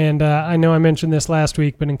one. And I know I mentioned this last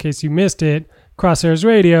week, but in case you missed it, Crosshairs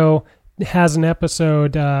Radio has an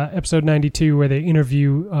episode 92, where they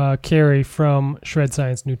interview Carrie from Shred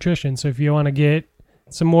Science Nutrition. So if you want to get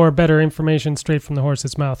some more better information straight from the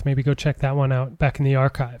horse's mouth, maybe go check that one out back in the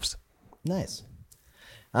archives. Nice.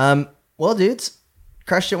 Well, dudes,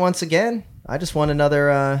 crushed it once again. I just won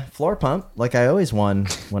another floor pump, like I always won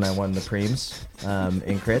when I won the preems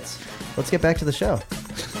in crits. Let's get back to the show.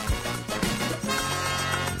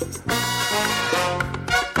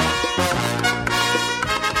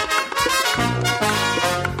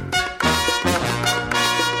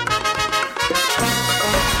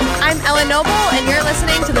 I'm Ellen Noble, and you're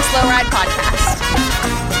listening to the Slow Ride Podcast.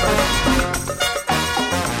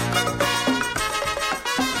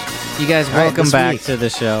 You guys, All right, welcome this back week. to the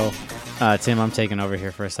show. Tim, I'm taking over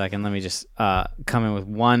here for a second. Let me just come in with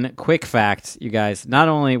one quick fact. You guys, not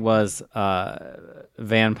only was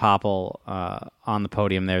Van Poppel on the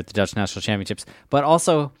podium there at the Dutch National Championships, but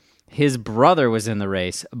also his brother was in the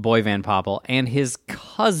race, Boy Van Poppel, and his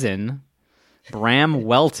cousin, Bram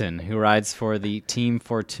Welton, who rides for the Team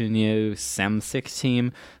Fortunio Semsic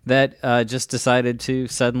team that just decided to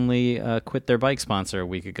suddenly quit their bike sponsor a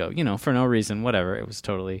week ago. You know, for no reason, whatever. It was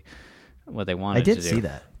totally what they wanted I to did do. see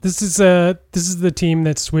that. This is the team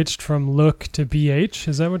that switched from Look to BH.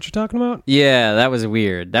 Is that what you're talking about? Yeah, that was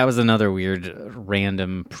weird. That was another weird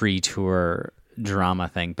random pre-tour drama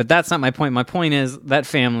thing. But that's not my point. My point is that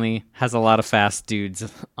family has a lot of fast dudes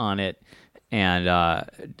on it. And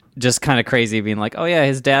just kind of crazy being like, oh, yeah,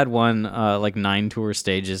 his dad won like 9 tour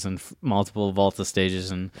stages and multiple Volta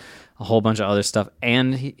stages and a whole bunch of other stuff.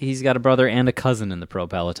 And he's got a brother and a cousin in the Pro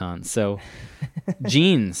Peloton. So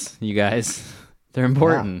genes, you guys, they're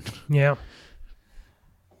important. Yeah.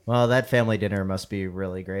 Well, that family dinner must be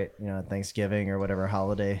really great. You know, Thanksgiving or whatever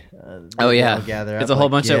holiday. Oh, they yeah. all gather It's up a whole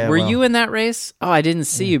like, bunch yeah, of... Were well, you in that race? Oh, I didn't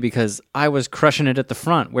see you because I was crushing it at the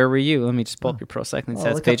front. Where were you? Let me just pull up your Pro Cycling Oh,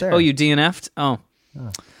 Stats look up page. there. Oh, you DNF'd? Oh.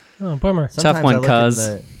 Oh, bummer. Sometimes Tough one, I look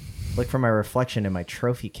cuz. look for my reflection in my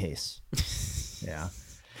trophy case. Yeah.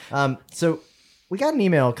 So we got an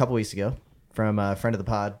email a couple weeks ago from a friend of the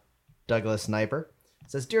pod, Douglas Sniper. It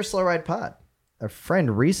says, Dear Slow Ride Pod, a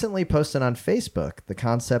friend recently posted on Facebook the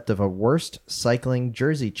concept of a worst cycling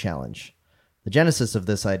jersey challenge. The genesis of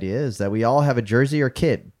this idea is that we all have a jersey or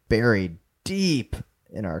kit buried deep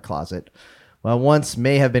in our closet. While once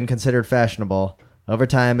may have been considered fashionable, over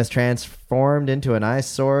time has transformed into an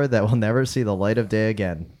eyesore that will never see the light of day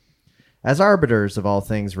again. As arbiters of all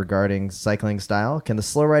things regarding cycling style, can the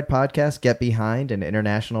Slow Ride Podcast get behind an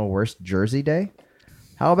International Worst Jersey Day?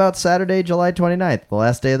 How about Saturday, July 29th, the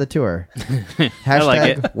last day of the tour? Hashtag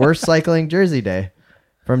like it. Worst Cycling Jersey Day.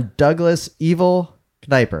 From Douglas Evil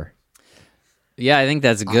Kniper. Yeah, I think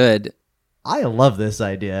that's good. I love this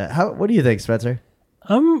idea. What do you think, Spencer?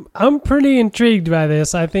 I'm pretty intrigued by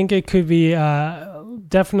this. I think it could be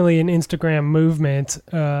definitely an Instagram movement,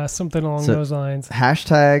 something along those lines.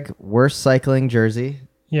 Hashtag Worst Cycling Jersey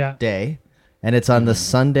Yeah. Day. And it's on the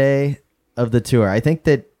Sunday of the tour. I think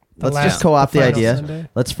that let's just co-opt the final idea. Sunday.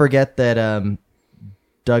 Let's forget that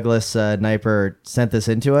Douglas Kniper sent this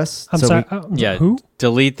into us. I'm So sorry. Yeah, Who?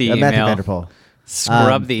 delete the Matthew email. Vanderpool.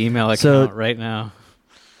 Scrub the email account so- right now.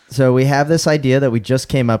 So we have this idea that we just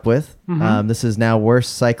came up with. Mm-hmm. This is now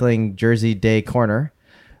Worst Cycling Jersey Day Corner.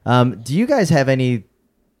 Do you guys have any,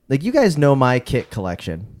 like, you guys know my kit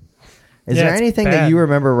collection. Is Yeah, there it's anything that bad. you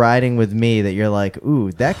remember riding with me that you're like,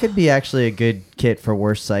 ooh, that could be actually a good kit for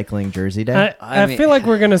Worst Cycling Jersey Day? I I mean- feel like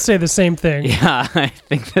we're going to say the same thing. Yeah, I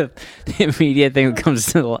think that the immediate thing that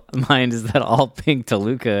comes to mind is that all pink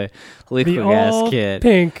Toluca The liquid gas all kit.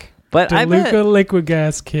 pink But I bet, DeLuca liquid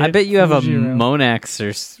gas kit. I bet you have a Giro. Monex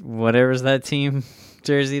or whatever's that team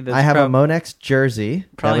jersey. That's I have a Monex jersey.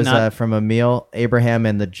 Probably that was not- from Emil Abraham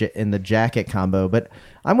in the jacket combo. But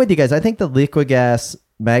I'm with you guys. I think the Liquid Gas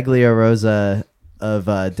Maglia Rosa of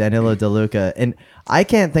Danilo De Luca, and I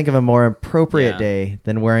can't think of a more appropriate Yeah. day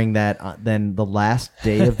than wearing that than the last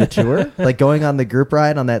day of the tour, like going on the group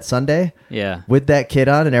ride on that Sunday Yeah. with that kit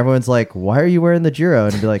on, and everyone's like, "Why are you wearing the Giro?"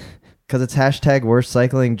 And I'd be like, "Because it's hashtag Worst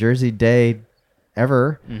Cycling Jersey Day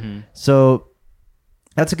ever." Mm-hmm. So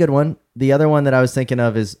that's a good one. The other one that I was thinking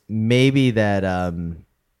of is maybe that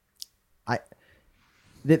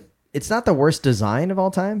it's not the worst design of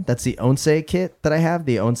all time. That's the Once kit that I have,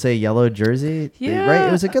 the Once yellow jersey. Yeah. Right?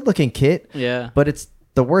 It was a good looking kit, Yeah. but it's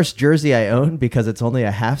the worst jersey I own because it's only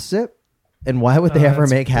a half zip. And why would they Oh, ever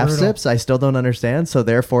that's make half brutal. zips? I still don't understand. So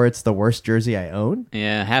therefore, it's the worst jersey I own.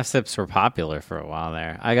 Yeah, half sips were popular for a while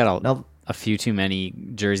there. I got Now- a few too many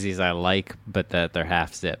jerseys I like, but that they're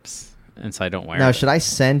half zips, and so I don't wear Now, them. should I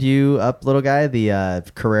send you up, little guy, the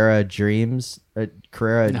Carrera Dreams,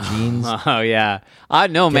 Carrera jeans? Oh yeah,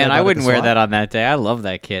 no man, it out I at wouldn't the wear swap? that on that day. I love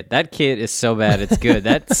that kit. That kit is so bad, it's good.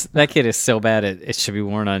 That kit is so bad, it should be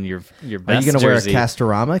worn on your Are best you going to wear a jersey.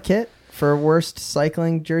 Castorama kit for worst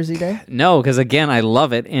cycling jersey day? No, because again, I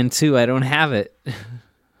love it, and two, I don't have it.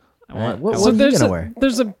 What So are you gonna wear?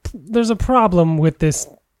 there's a problem with this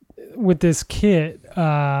kit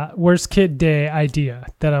worst kit day idea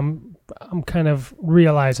that I'm kind of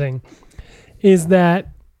realizing is that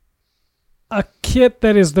a kit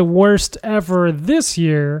that is the worst ever this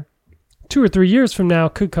year, 2 or 3 years from now,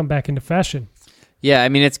 could come back into fashion. Yeah, I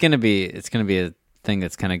mean it's gonna be a thing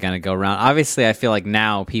that's kind of going to go around. Obviously, I feel like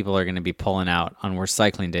now people are going to be pulling out on Worst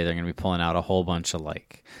Cycling Day. They're going to be pulling out a whole bunch of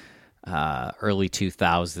like early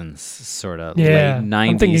 2000s sort of late 90s.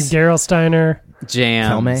 I'm thinking Gerolsteiner,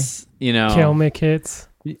 jams, Kelme kits.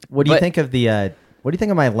 What do you think of the? What do you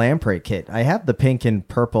think of my lamprey kit? I have the pink and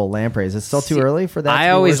purple lamprey. Is it still too early for that?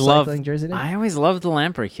 I always loved the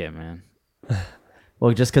lamprey kit, man.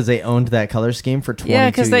 Well, just because they owned that color scheme for 22 years. Yeah,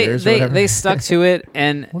 because they stuck to it,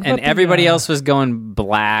 and everybody else was going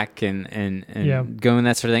black and going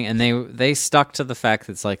that sort of thing, and they stuck to the fact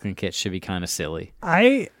that cycling kits should be kind of silly.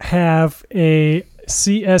 I have a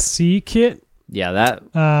CSC kit. Yeah,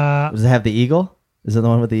 that. Does it have the eagle? Is it the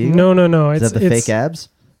one with the eagle? No. Is that the fake abs?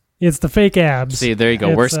 It's the fake abs. See, there you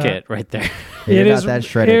go. Worst kit right there. It is that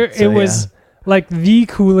shredded. It was like the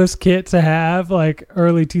coolest kit to have, like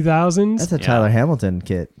early 2000s. That's a Tyler Hamilton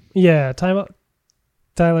kit. Yeah, Tyler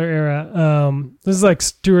era. This is like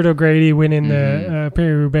Stuart O'Grady winning the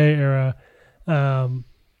Paris-Roubaix era.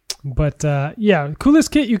 But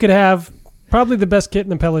coolest kit you could have. Probably the best kit in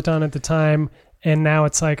the peloton at the time. And now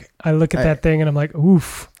it's like, I look at that thing and I'm like,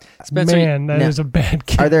 oof. Spencer, man, that is a bad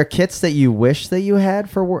kit. Are there kits that you wish that you had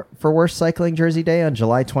for Worst Cycling Jersey Day on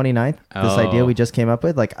July 29th? This idea we just came up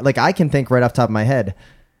with? Like I can think right off the top of my head.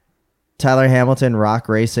 Tyler Hamilton Rock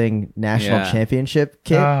Racing National Championship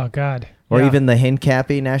kit. Oh, God. Or even the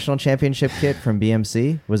Hincapie National Championship kit from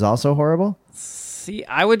BMC was also horrible. See,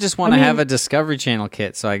 I would just want to have a Discovery Channel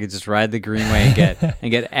kit so I could just ride the Greenway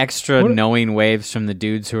and get extra knowing waves from the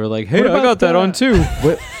dudes who are like, "Hey, I got that on too."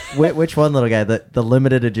 Which one, little guy? The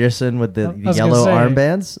limited edition with the yellow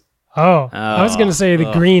armbands? Oh, I was going to say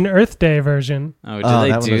the Green Earth Day version. Oh,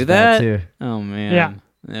 do they do that? Too. Oh man, yeah,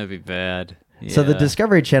 that'd be bad. Yeah. So the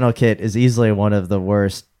Discovery Channel kit is easily one of the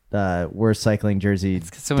worst cycling jersey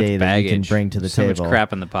day that you can bring to the table. So much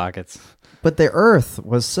crap in the pockets. But the Earth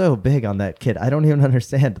was so big on that kit. I don't even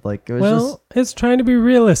understand. Like, it was it's trying to be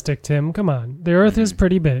realistic, Tim. Come on. The Earth is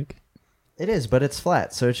pretty big. It is, but it's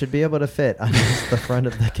flat, so it should be able to fit on just the front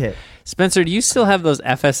of the kit. Spencer, do you still have those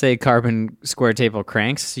FSA carbon square table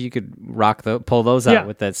cranks so you could pull those out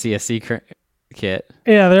with that CSC kit?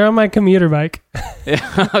 Yeah, they're on my commuter bike.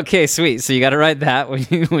 Okay, sweet. So you got to ride that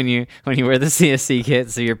when you wear the CSC kit,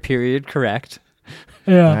 so you're period correct.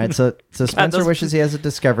 Yeah. All right. So Spencer wishes he has a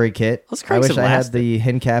Discovery kit. I wish I had the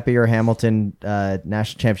Hincapie or Hamilton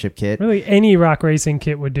National Championship kit. Really, any rock racing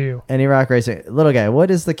kit would do. Any rock racing. Little guy, what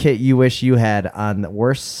is the kit you wish you had on the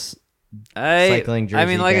worst cycling jersey I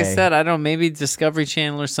mean, like day? I said, I don't know, maybe Discovery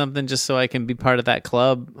Channel or something just so I can be part of that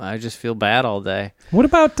club. I just feel bad all day. What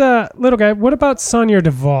about, little guy, what about Sonia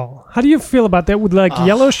Duvall? How do you feel about that with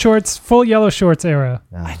yellow shorts, full yellow shorts era?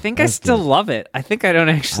 I think I still love it. I think I don't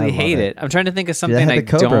actually hate it. I'm trying to think of something I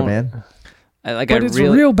Cobra, don't. Man. But it's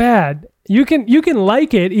real bad. You can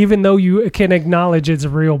like it even though you can acknowledge it's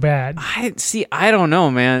real bad. I don't know,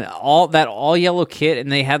 man. All yellow kit, and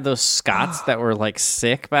they had those Scots that were like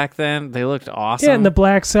sick back then. They looked awesome. Yeah, and the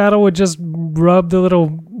black saddle would just rub the little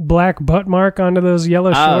black butt mark onto those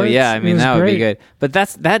yellow shorts. Oh yeah, I mean that would be good. But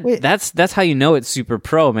that's how you know it's super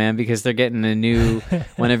pro, man, because they're getting a new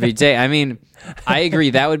one every day. I mean, I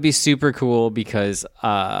agree that would be super cool because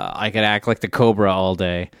I could act like the Cobra all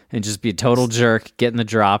day and just be a total jerk, get in the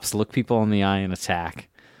drops, look people in the eye, and attack.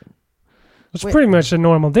 It's pretty much a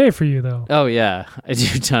normal day for you, though. Oh yeah, I do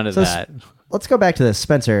a ton of that. Let's go back to this,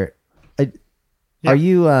 Spencer. Are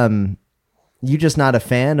you you just not a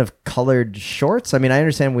fan of colored shorts? I mean, I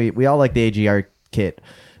understand we all like the AGR kit,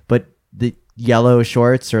 but the yellow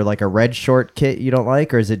shorts or like a red short kit you don't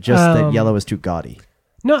like, or is it just that yellow is too gaudy?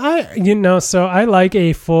 No, so I like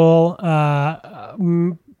a full,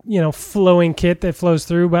 flowing kit that flows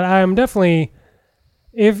through, but I'm definitely,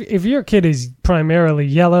 if your kit is primarily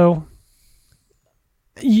yellow,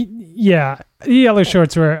 the yellow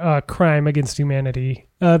shorts are a crime against humanity.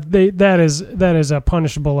 That is a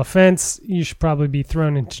punishable offense. You should probably be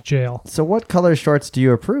thrown into jail. So what color shorts do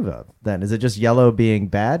you approve of then? Is it just yellow being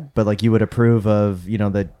bad, but like you would approve of,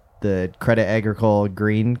 the Credit Agricole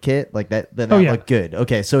green kit? Like that looked good.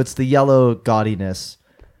 Okay, so it's the yellow gaudiness.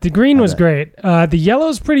 The green was great. The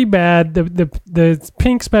yellow's pretty bad. The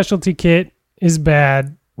pink specialty kit is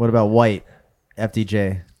bad. What about white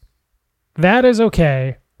FDJ? That is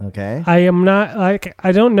okay. Okay. I am not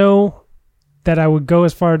I don't know that I would go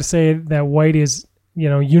as far to say that white is,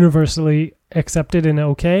 universally accepted and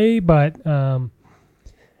okay, but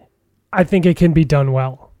I think it can be done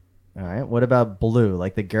well. All right. What about blue?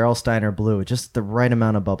 Like the Gerolsteiner blue, just the right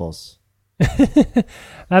amount of bubbles.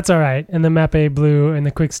 That's all right. And the Mapei blue and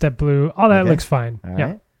the Quick Step blue, all that Okay. looks fine. All Yeah.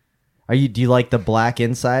 right. Do you like the black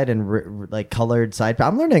inside and like colored side?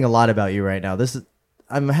 I'm learning a lot about you right now.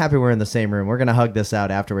 I'm happy we're in the same room. We're gonna hug this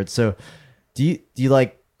out afterwards. So, do you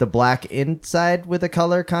like the black inside with a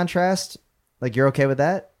color contrast? Like you're okay with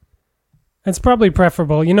that? It's probably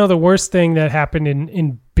preferable. You know, the worst thing that happened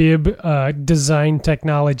in bib design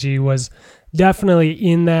technology was definitely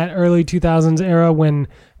in that early 2000s era when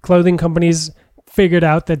clothing companies figured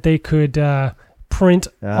out that they could print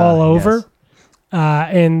all over. Yes.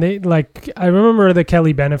 And they I remember the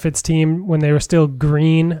Kelly Benefits team when they were still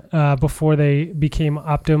green before they became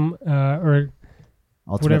Optum or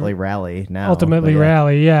Ultimately Rally now. Ultimately but yeah.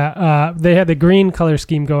 Rally. Yeah. They had the green color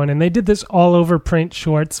scheme going and they did this all over print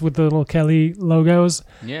shorts with the little Kelly logos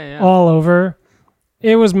Yeah. all over.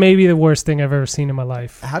 It was maybe the worst thing I've ever seen in my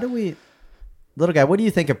life. How do we, little guy? What do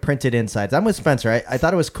you think of printed insides? I'm with Spencer. I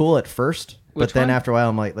thought it was cool at first, but Which then one? after a while,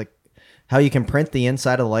 I'm like how you can print the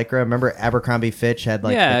inside of the Lycra. Remember Abercrombie Fitch had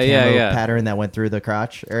like Yeah, the yeah, camo yeah. pattern that went through the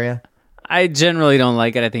crotch area. I generally don't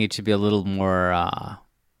like it. I think it should be a little more, a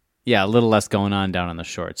little less going on down on the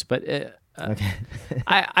shorts. But Okay.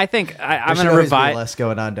 I think I'm There should going to always be revise. less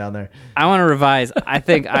going on down there. I want to revise. I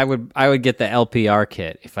think I would get the LPR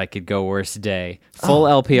kit if I could go worst day. Full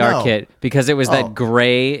LPR no. kit because it was Oh. that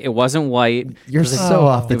gray. It wasn't white. You're It was so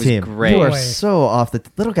off the it was team. great. You are Boy. so off the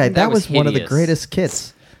little guy. That was was one of the hideous. greatest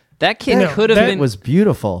kits. That kit No, could have that been. It was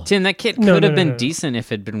beautiful. Tim, that kit No, could no, have no, been no. decent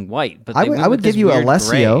if it had been white. But I they would went with give this you weird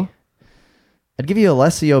Alessio. gray. I'd give you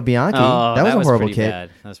Alessio Bianchi. Oh, that was a was horrible pretty kit. bad.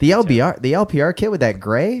 That was The pretty LPR kit with that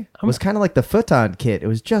gray was kind of like the Futon kit. It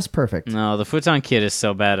was just perfect. No, the futon kit is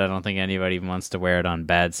so bad. I don't think anybody wants to wear it on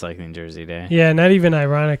bad cycling jersey day. Yeah, not even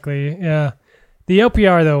ironically. Yeah. The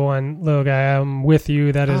LPR, though, little guy, I'm with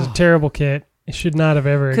you. That is a terrible kit. It should not have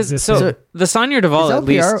ever existed. So the Sanya Duval Is at LPR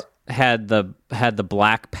least had the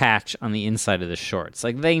black patch on the inside of the shorts.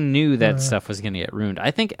 Like they knew that stuff was going to get ruined.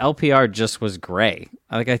 I think LPR just was gray.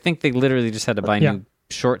 Like I think they literally just had to buy Yeah. new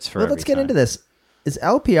shorts for. But let's get into this. Is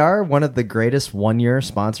LPR one of the greatest one-year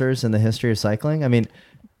sponsors in the history of cycling? I mean,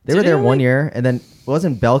 they were there really? 1 year, and then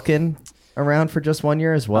wasn't Belkin around for just 1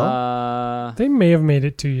 year as well? They may have made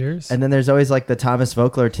it 2 years. And then there's always like the Thomas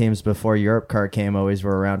Vogler teams before Europe Car came always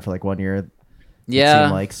were around for like 1 year.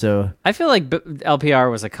 Yeah, Like so. I feel like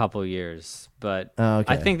LPR was a couple years, but Oh,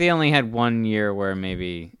 okay. I think they only had 1 year where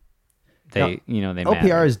maybe they they LPR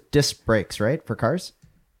mattered. is disc brakes, right, for cars?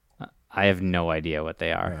 I have no idea what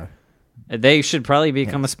they are. They should probably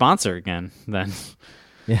become a sponsor again. Then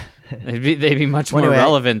Yeah. they'd be much Well, more anyway,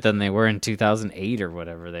 relevant than they were in 2008 or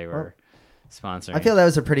whatever they were sponsoring. I feel that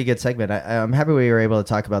was a pretty good segment. I'm happy we were able to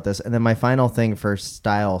talk about this. And then my final thing for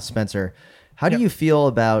style, Spencer, how do you feel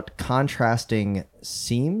about contrasting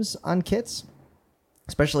seams on kits?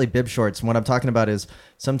 Especially bib shorts. And what I'm talking about is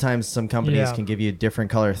sometimes some companies Yeah. can give you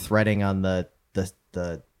different color threading on the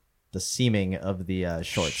seaming of the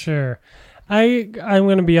shorts. Sure. I'm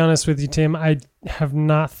going to be honest with you, Tim. I have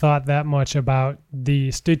not thought that much about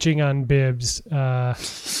the stitching on bibs.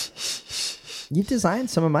 You designed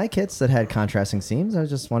some of my kits that had contrasting seams. I was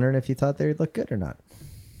just wondering if you thought they would look good or not.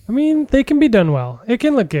 I mean, they can be done well. It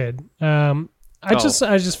can look good. I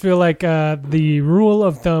just feel like the rule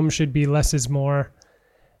of thumb should be less is more.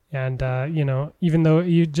 And even though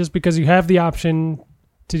just because you have the option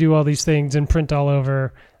to do all these things and print all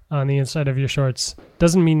over on the inside of your shorts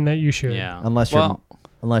doesn't mean that you should. Yeah. Unless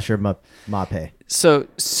you're Mape. So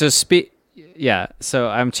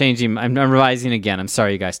I'm changing. I'm revising again. I'm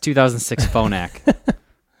sorry, you guys. 2006 Phonak.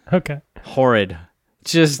 Okay. Horrid.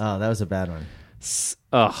 Just Oh, that was a bad one.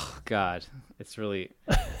 oh god. It's really.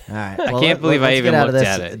 All right. I well, can't believe I let's even get out of looked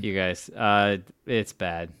this. at it, you guys. It's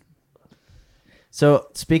bad. So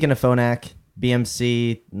speaking of Phonak,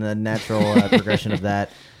 BMC, the natural progression of that,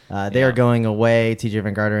 they are going away. TJ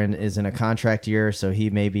Van Garderen is in a contract year, so he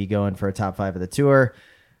may be going for a top 5 of the tour.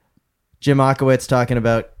 Jim Akowitz talking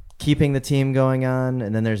about keeping the team going on,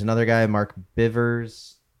 and then there's another guy, Mark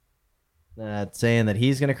Bivers, saying that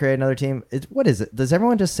he's going to create another team. What is it? Does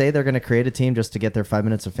everyone just say they're going to create a team just to get their 5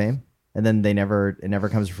 minutes of fame, and then it never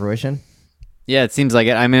comes to fruition? Yeah, it seems like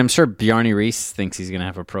it. I mean, I'm sure Bjarne Riis thinks he's going to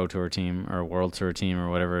have a Pro Tour team or a World Tour team or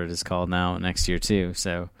whatever it is called now next year too.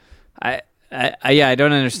 So, I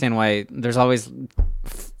don't understand why there's always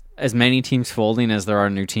as many teams folding as there are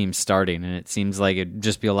new teams starting, and it seems like it'd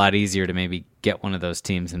just be a lot easier to maybe get one of those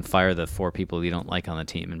teams and fire the 4 people you don't like on the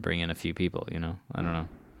team and bring in a few people. I don't know.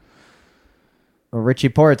 Well, Richie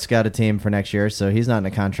Port's got a team for next year, so he's not in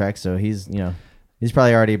a contract. So he's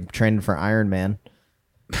probably already training for Iron Man.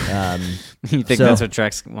 You think that's what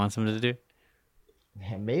Trex wants him to do?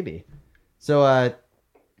 Maybe. So,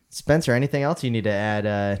 Spencer, anything else you need to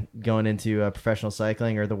add going into professional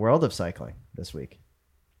cycling or the world of cycling this week?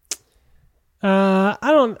 I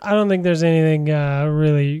don't think there's anything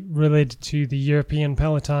really related to the European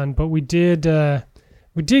peloton, but we did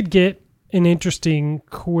get an interesting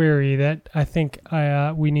query that I think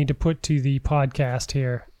we need to put to the podcast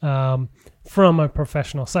here from a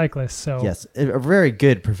professional cyclist. So yes, a very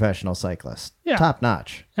good professional cyclist, top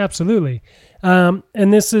notch, absolutely. And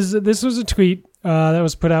this was a tweet that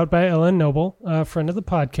was put out by Ellen Noble, a friend of the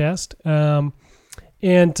podcast,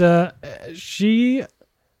 and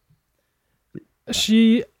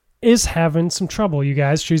she is having some trouble, you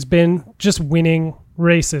guys. She's been just winning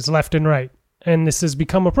races left and right, and this has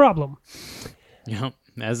become a problem. Yep,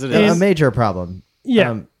 as it is. A major problem.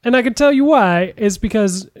 Yeah, and I can tell you why. Is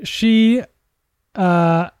because she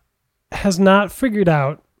has not figured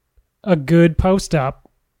out a good post-up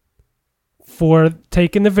for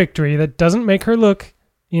taking the victory that doesn't make her look,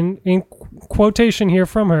 in quotation here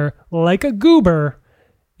from her, like a goober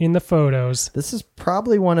in the photos. This is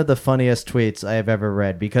probably one of the funniest tweets I have ever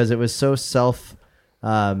read because it was so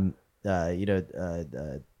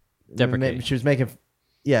deprecating. She was making,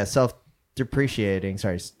 self-depreciating.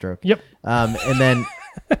 Sorry, stroke. Yep. And then,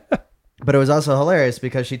 but it was also hilarious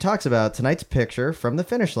because she talks about tonight's picture from the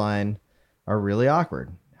finish line are really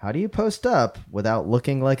awkward. How do you post up without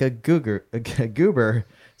looking like a goober?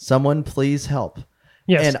 Someone please help.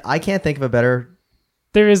 Yes. And I can't think of a better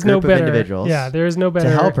there is no better individuals there is no better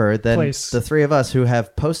to help her than place. The three of us who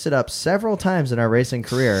have posted up several times in our racing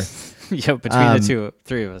career. Yeah, between the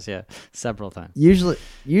three of us, several times.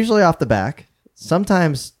 Usually off the back.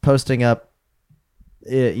 Sometimes posting up,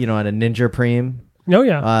 on a Ninja Preem. Oh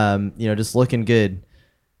yeah. Just looking good.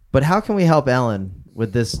 But how can we help Ellen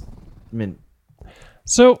with this?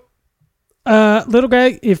 So, little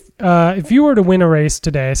guy, if you were to win a race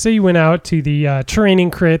today, say you went out to the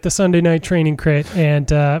training crit, the Sunday night training crit, and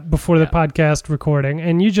before the podcast recording,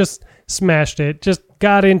 and you just smashed it, just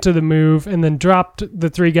got into the move, and then dropped the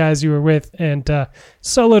three guys you were with and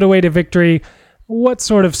soloed away to victory, what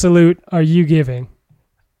sort of salute are you giving?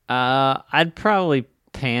 I'd probably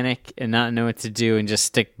panic and not know what to do and just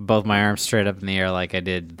stick both my arms straight up in the air like I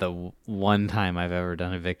did the one time I've ever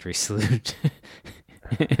done a victory salute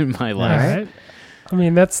in my life. All right. I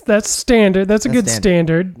mean, that's standard. That's a good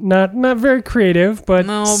standard. Not very creative, but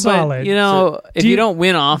solid. But, if you don't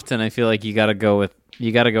win often, I feel like you got to go with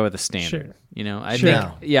the standard. Sure. I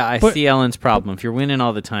think I see Ellen's problem. If you're winning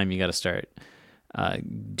all the time, you got to start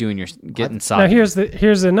getting solid. Now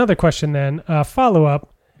here's another question then. Follow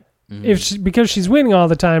up. Because she's winning all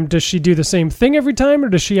the time, does she do the same thing every time, or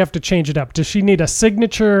does she have to change it up? Does she need a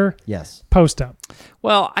signature post up?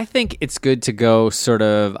 Well, I think it's good to go sort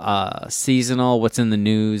of seasonal, what's in the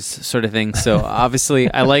news sort of thing. So obviously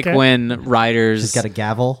I like when riders... She's got a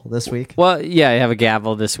gavel this week? Well, yeah, I have a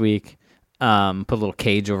gavel this week. Put a little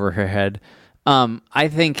cage over her head. I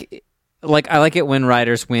think... I like it when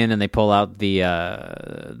riders win and they pull out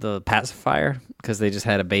the pacifier because they just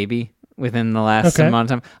had a baby within the last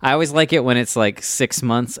amount of time. I always like it when it's 6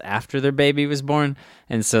 months after their baby was born,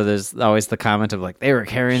 and so there's always the comment of they were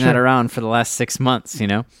carrying that around for the last 6 months,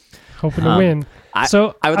 hoping to win. I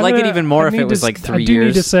would like it even more if it was 3 years. I do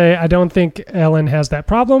need to say I don't think Ellen has that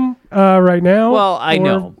problem right now. Well, I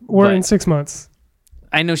know, or in 6 months.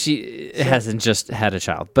 I know she hasn't just had a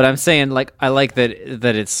child, but I'm saying I like that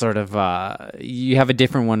it's sort of you have a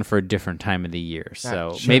different one for a different time of the year.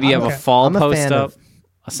 So maybe you have a fall post up.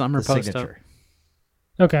 A summer post up.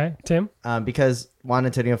 Okay, Tim? Because Juan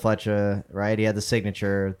Antonio Flecha, right? He had the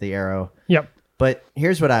signature, the arrow. Yep. But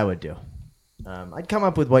here's what I would do. I'd come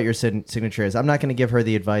up with what your signature is. I'm not going to give her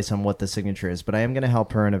the advice on what the signature is, but I am going to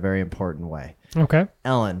help her in a very important way. Okay.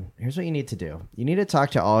 Ellen, here's what you need to do. You need to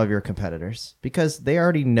talk to all of your competitors because they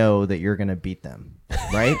already know that you're going to beat them,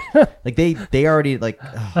 right? They already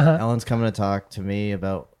Ellen's coming to talk to me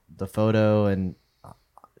about the photo, and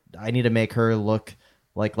I need to make her look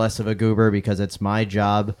like less of a goober because it's my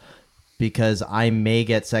job, because I may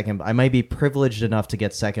get second. I might be privileged enough to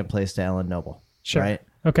get second place to Ellen Noble. Sure. Right?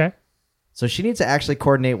 Okay. So she needs to actually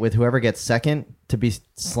coordinate with whoever gets second to be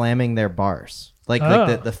slamming their bars, like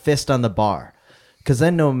the fist on the bar. Because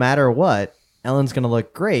then no matter what, Ellen's going to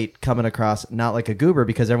look great coming across not like a goober,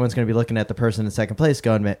 because everyone's going to be looking at the person in second place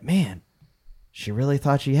going, man, she really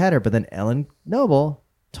thought she had her. But then Ellen Noble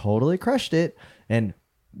totally crushed it and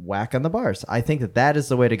whack on the bars. I think that is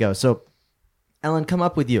the way to go. So Ellen, come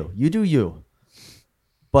up with you do you,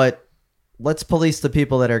 but let's police the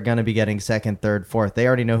people that are going to be getting second, third, fourth. They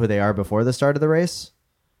already know who they are before the start of the race.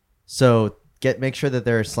 So make sure that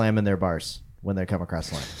they're slamming their bars when they come across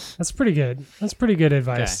the line. That's pretty good. That's pretty good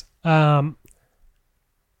advice.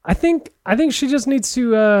 I think she just needs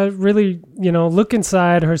to really, look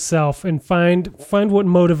inside herself and find what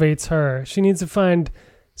motivates her. She needs to find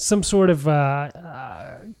some sort of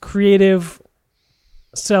creative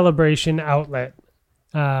celebration outlet.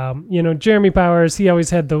 Jeremy Powers, he always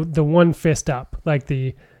had the one fist up, like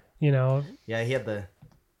the, Yeah, he had the...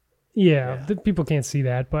 the people can't see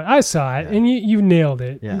that, but I saw it, and you nailed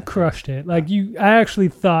it. Yeah. You crushed it. Like I actually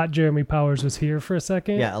thought Jeremy Powers was here for a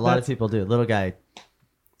second. Yeah, a lot of people do. Little guy...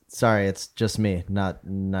 Sorry, it's just me, not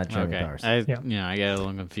Jeremy Powers. I get a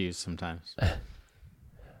little confused sometimes.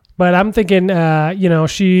 But I'm thinking,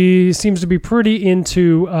 she seems to be pretty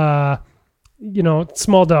into,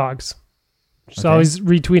 small dogs. She's always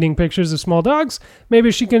retweeting pictures of small dogs.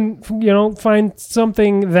 Maybe she can, find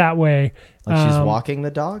something that way. Like she's walking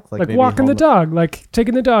the dog? Like walking the dog, like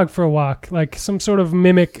taking the dog for a walk, like some sort of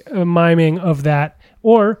miming of that.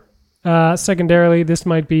 Or, secondarily, this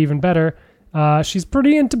might be even better. She's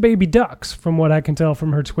pretty into baby ducks, from what I can tell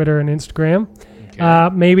from her Twitter and Instagram. Okay.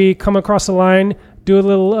 Maybe come across the line, do a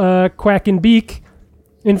little quacking beak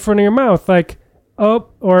in front of your mouth, like,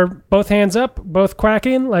 or both hands up, both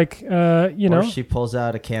quacking, like, Or she pulls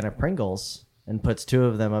out a can of Pringles and puts two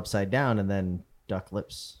of them upside down and then duck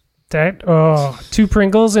lips. Two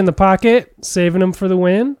Pringles in the pocket, saving them for the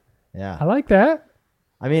win. Yeah. I like that.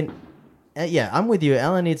 I mean, I'm with you.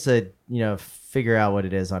 Ellen needs to, figure out what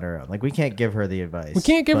it is on her own. Like, we can't give her the advice. We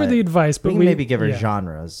can't give her the advice, but we can maybe give her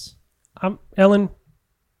genres. Ellen,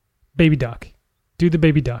 baby duck. Do the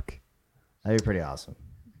baby duck. That'd be pretty awesome.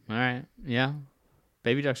 All right. Yeah.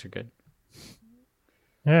 Baby ducks are good.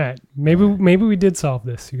 All right. Maybe we did solve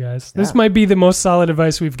this, you guys. This might be the most solid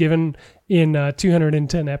advice we've given in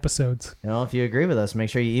 210 episodes. If you agree with us, make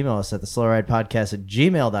sure you email us at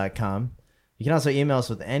theslowridepodcast@gmail.com. You can also email us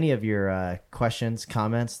with any of your questions,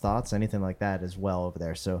 comments, thoughts, anything like that as well over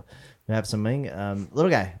there. So we have something.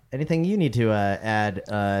 Little guy, anything you need to add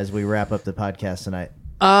as we wrap up the podcast tonight?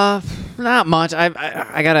 Not much.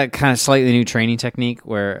 I got a kind of slightly new training technique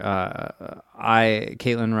where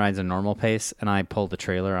Caitlin rides a normal pace and I pull the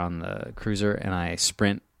trailer on the cruiser and I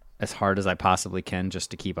sprint as hard as I possibly can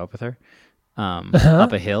just to keep up with her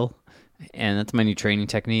up a hill. And that's my new training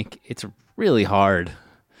technique. It's really hard.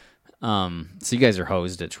 So you guys are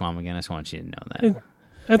hosed at Schwamigan. I just want you to know that.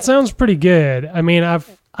 That sounds pretty good. I mean, I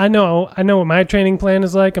know what my training plan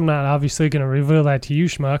is like. I'm not obviously going to reveal that to you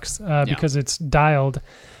schmucks because it's dialed.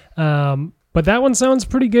 But that one sounds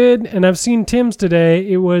pretty good. And I've seen Tim's today.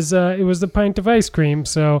 It was the pint of ice cream.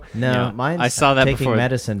 So mine's I saw that taking before.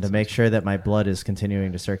 medicine to make sure that my blood is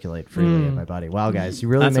continuing to circulate freely in my body. Wow, guys, you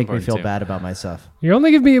really make me feel bad about myself. You're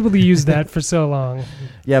only going to be able to use that for so long.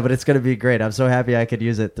 Yeah, but it's going to be great. I'm so happy I could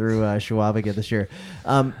use it through Schwamigan this year.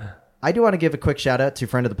 I do want to give a quick shout out to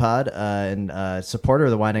friend of the pod and supporter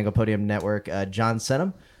of the Wide Angle Podium Network, John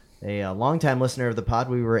Senham, a longtime listener of the pod.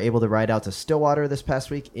 We were able to ride out to Stillwater this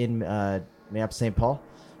past week in Minneapolis, St. Paul,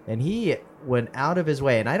 and he went out of his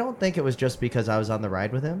way. And I don't think it was just because I was on the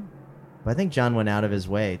ride with him, but I think John went out of his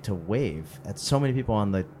way to wave at so many people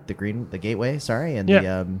on the Gateway, and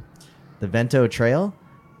the Vento Trail,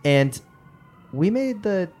 and we made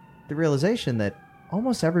the realization that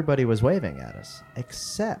almost everybody was waving at us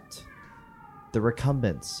except the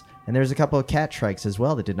recumbents, and there's a couple of cat trikes as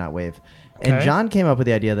well that did not wave. Okay. And John came up with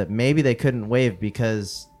the idea that maybe they couldn't wave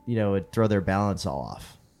because it'd throw their balance all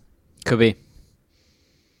off. Could be.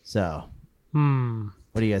 So, what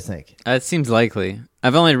do you guys think? It seems likely.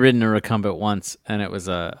 I've only ridden a recumbent once, and it was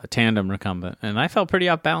a tandem recumbent, and I felt pretty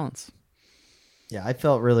off balance. Yeah, I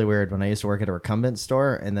felt really weird when I used to work at a recumbent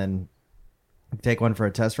store and then take one for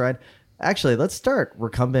a test ride. Actually, let's start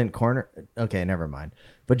recumbent corner. Okay, never mind.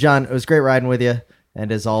 But John, it was great riding with you.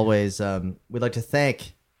 And as always, we'd like to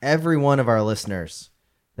thank every one of our listeners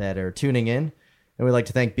that are tuning in. And we'd like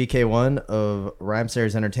to thank BK1 of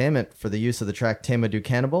Rhymesayers Entertainment for the use of the track Tema Do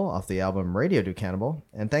Cannibal off the album Radio Do Cannibal.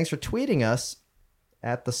 And thanks for tweeting us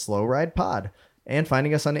at The Slow Ride Pod and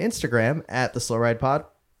finding us on Instagram at The Slow Ride Pod.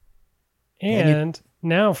 And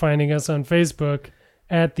now finding us on Facebook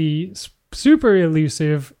at the super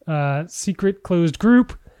elusive secret closed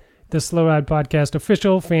group, the Slow Ride Podcast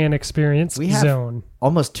official fan experience zone.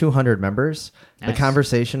 Almost 200 members. Nice. The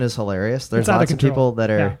conversation is hilarious. There's lots of people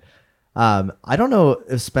that are... I don't know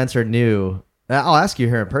if Spencer knew I'll ask you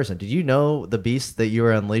here in person. Did you know the beast that you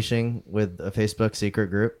were unleashing with a Facebook secret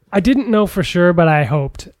group? I didn't know for sure, but I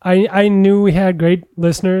hoped. I knew we had great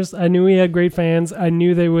listeners. I knew we had great fans. I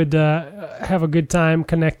knew they would have a good time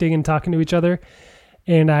connecting and talking to each other.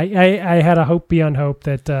 And I had a hope beyond hope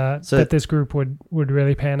that that this group would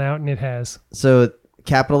really pan out, and it has. So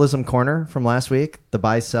Capitalism Corner from last week, the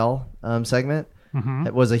buy-sell segment,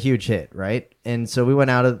 it was a huge hit, right? And so we went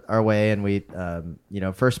out of our way and we,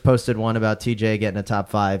 first posted one about TJ getting a top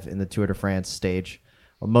 5 in the Tour de France stage.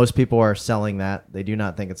 Well, most people are selling that. They do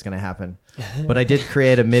not think it's going to happen. But I did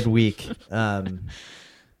create a midweek, a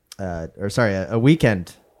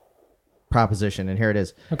weekend proposition, and here it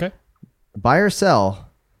is. Okay. Buy or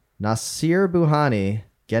sell Nasir Buhani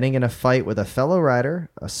getting in a fight with a fellow rider,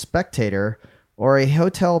 a spectator, or a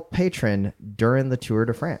hotel patron during the Tour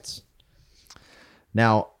de France.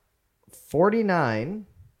 Now, 49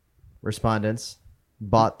 respondents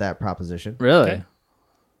bought that proposition. Really? Okay.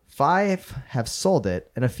 5 have sold it,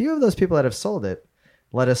 and a few of those people that have sold it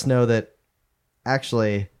let us know that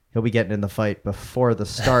actually he'll be getting in the fight before the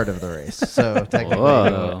start of the race. So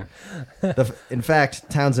technically, in fact,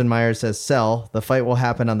 Townsend Myers says sell. The fight will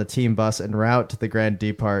happen on the team bus en route to the Grand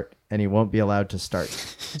Depart, and he won't be allowed to start.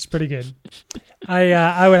 It's pretty good.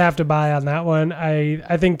 I would have to buy on that one.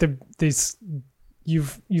 I think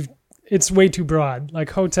it's way too broad. Like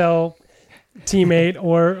hotel teammate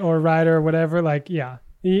or rider or whatever. Like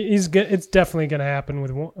he's good. It's definitely going to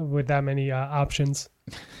happen with that many options.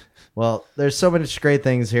 Well, there's so many great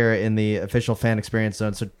things here in the official fan experience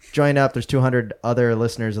zone. So join up. There's 200 other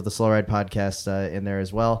listeners of the Slow Ride podcast in there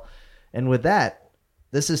as well. And with that,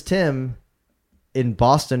 this is Tim in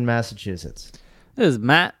Boston, Massachusetts. This is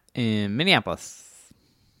Matt in Minneapolis.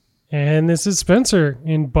 And this is Spencer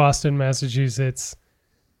in Boston, Massachusetts.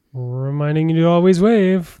 Reminding you to always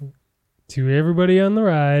wave to everybody on the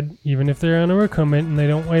ride, even if they're on a recumbent and they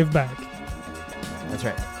don't wave back. That's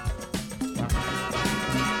right.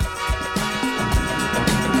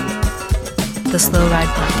 The Slow Ride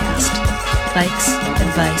Podcast. Bikes,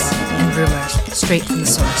 advice, and rumors straight from the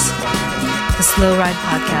source.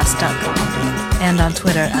 TheSlowRidePodcast.com and on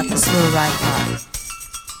Twitter @TheSlowRidePod.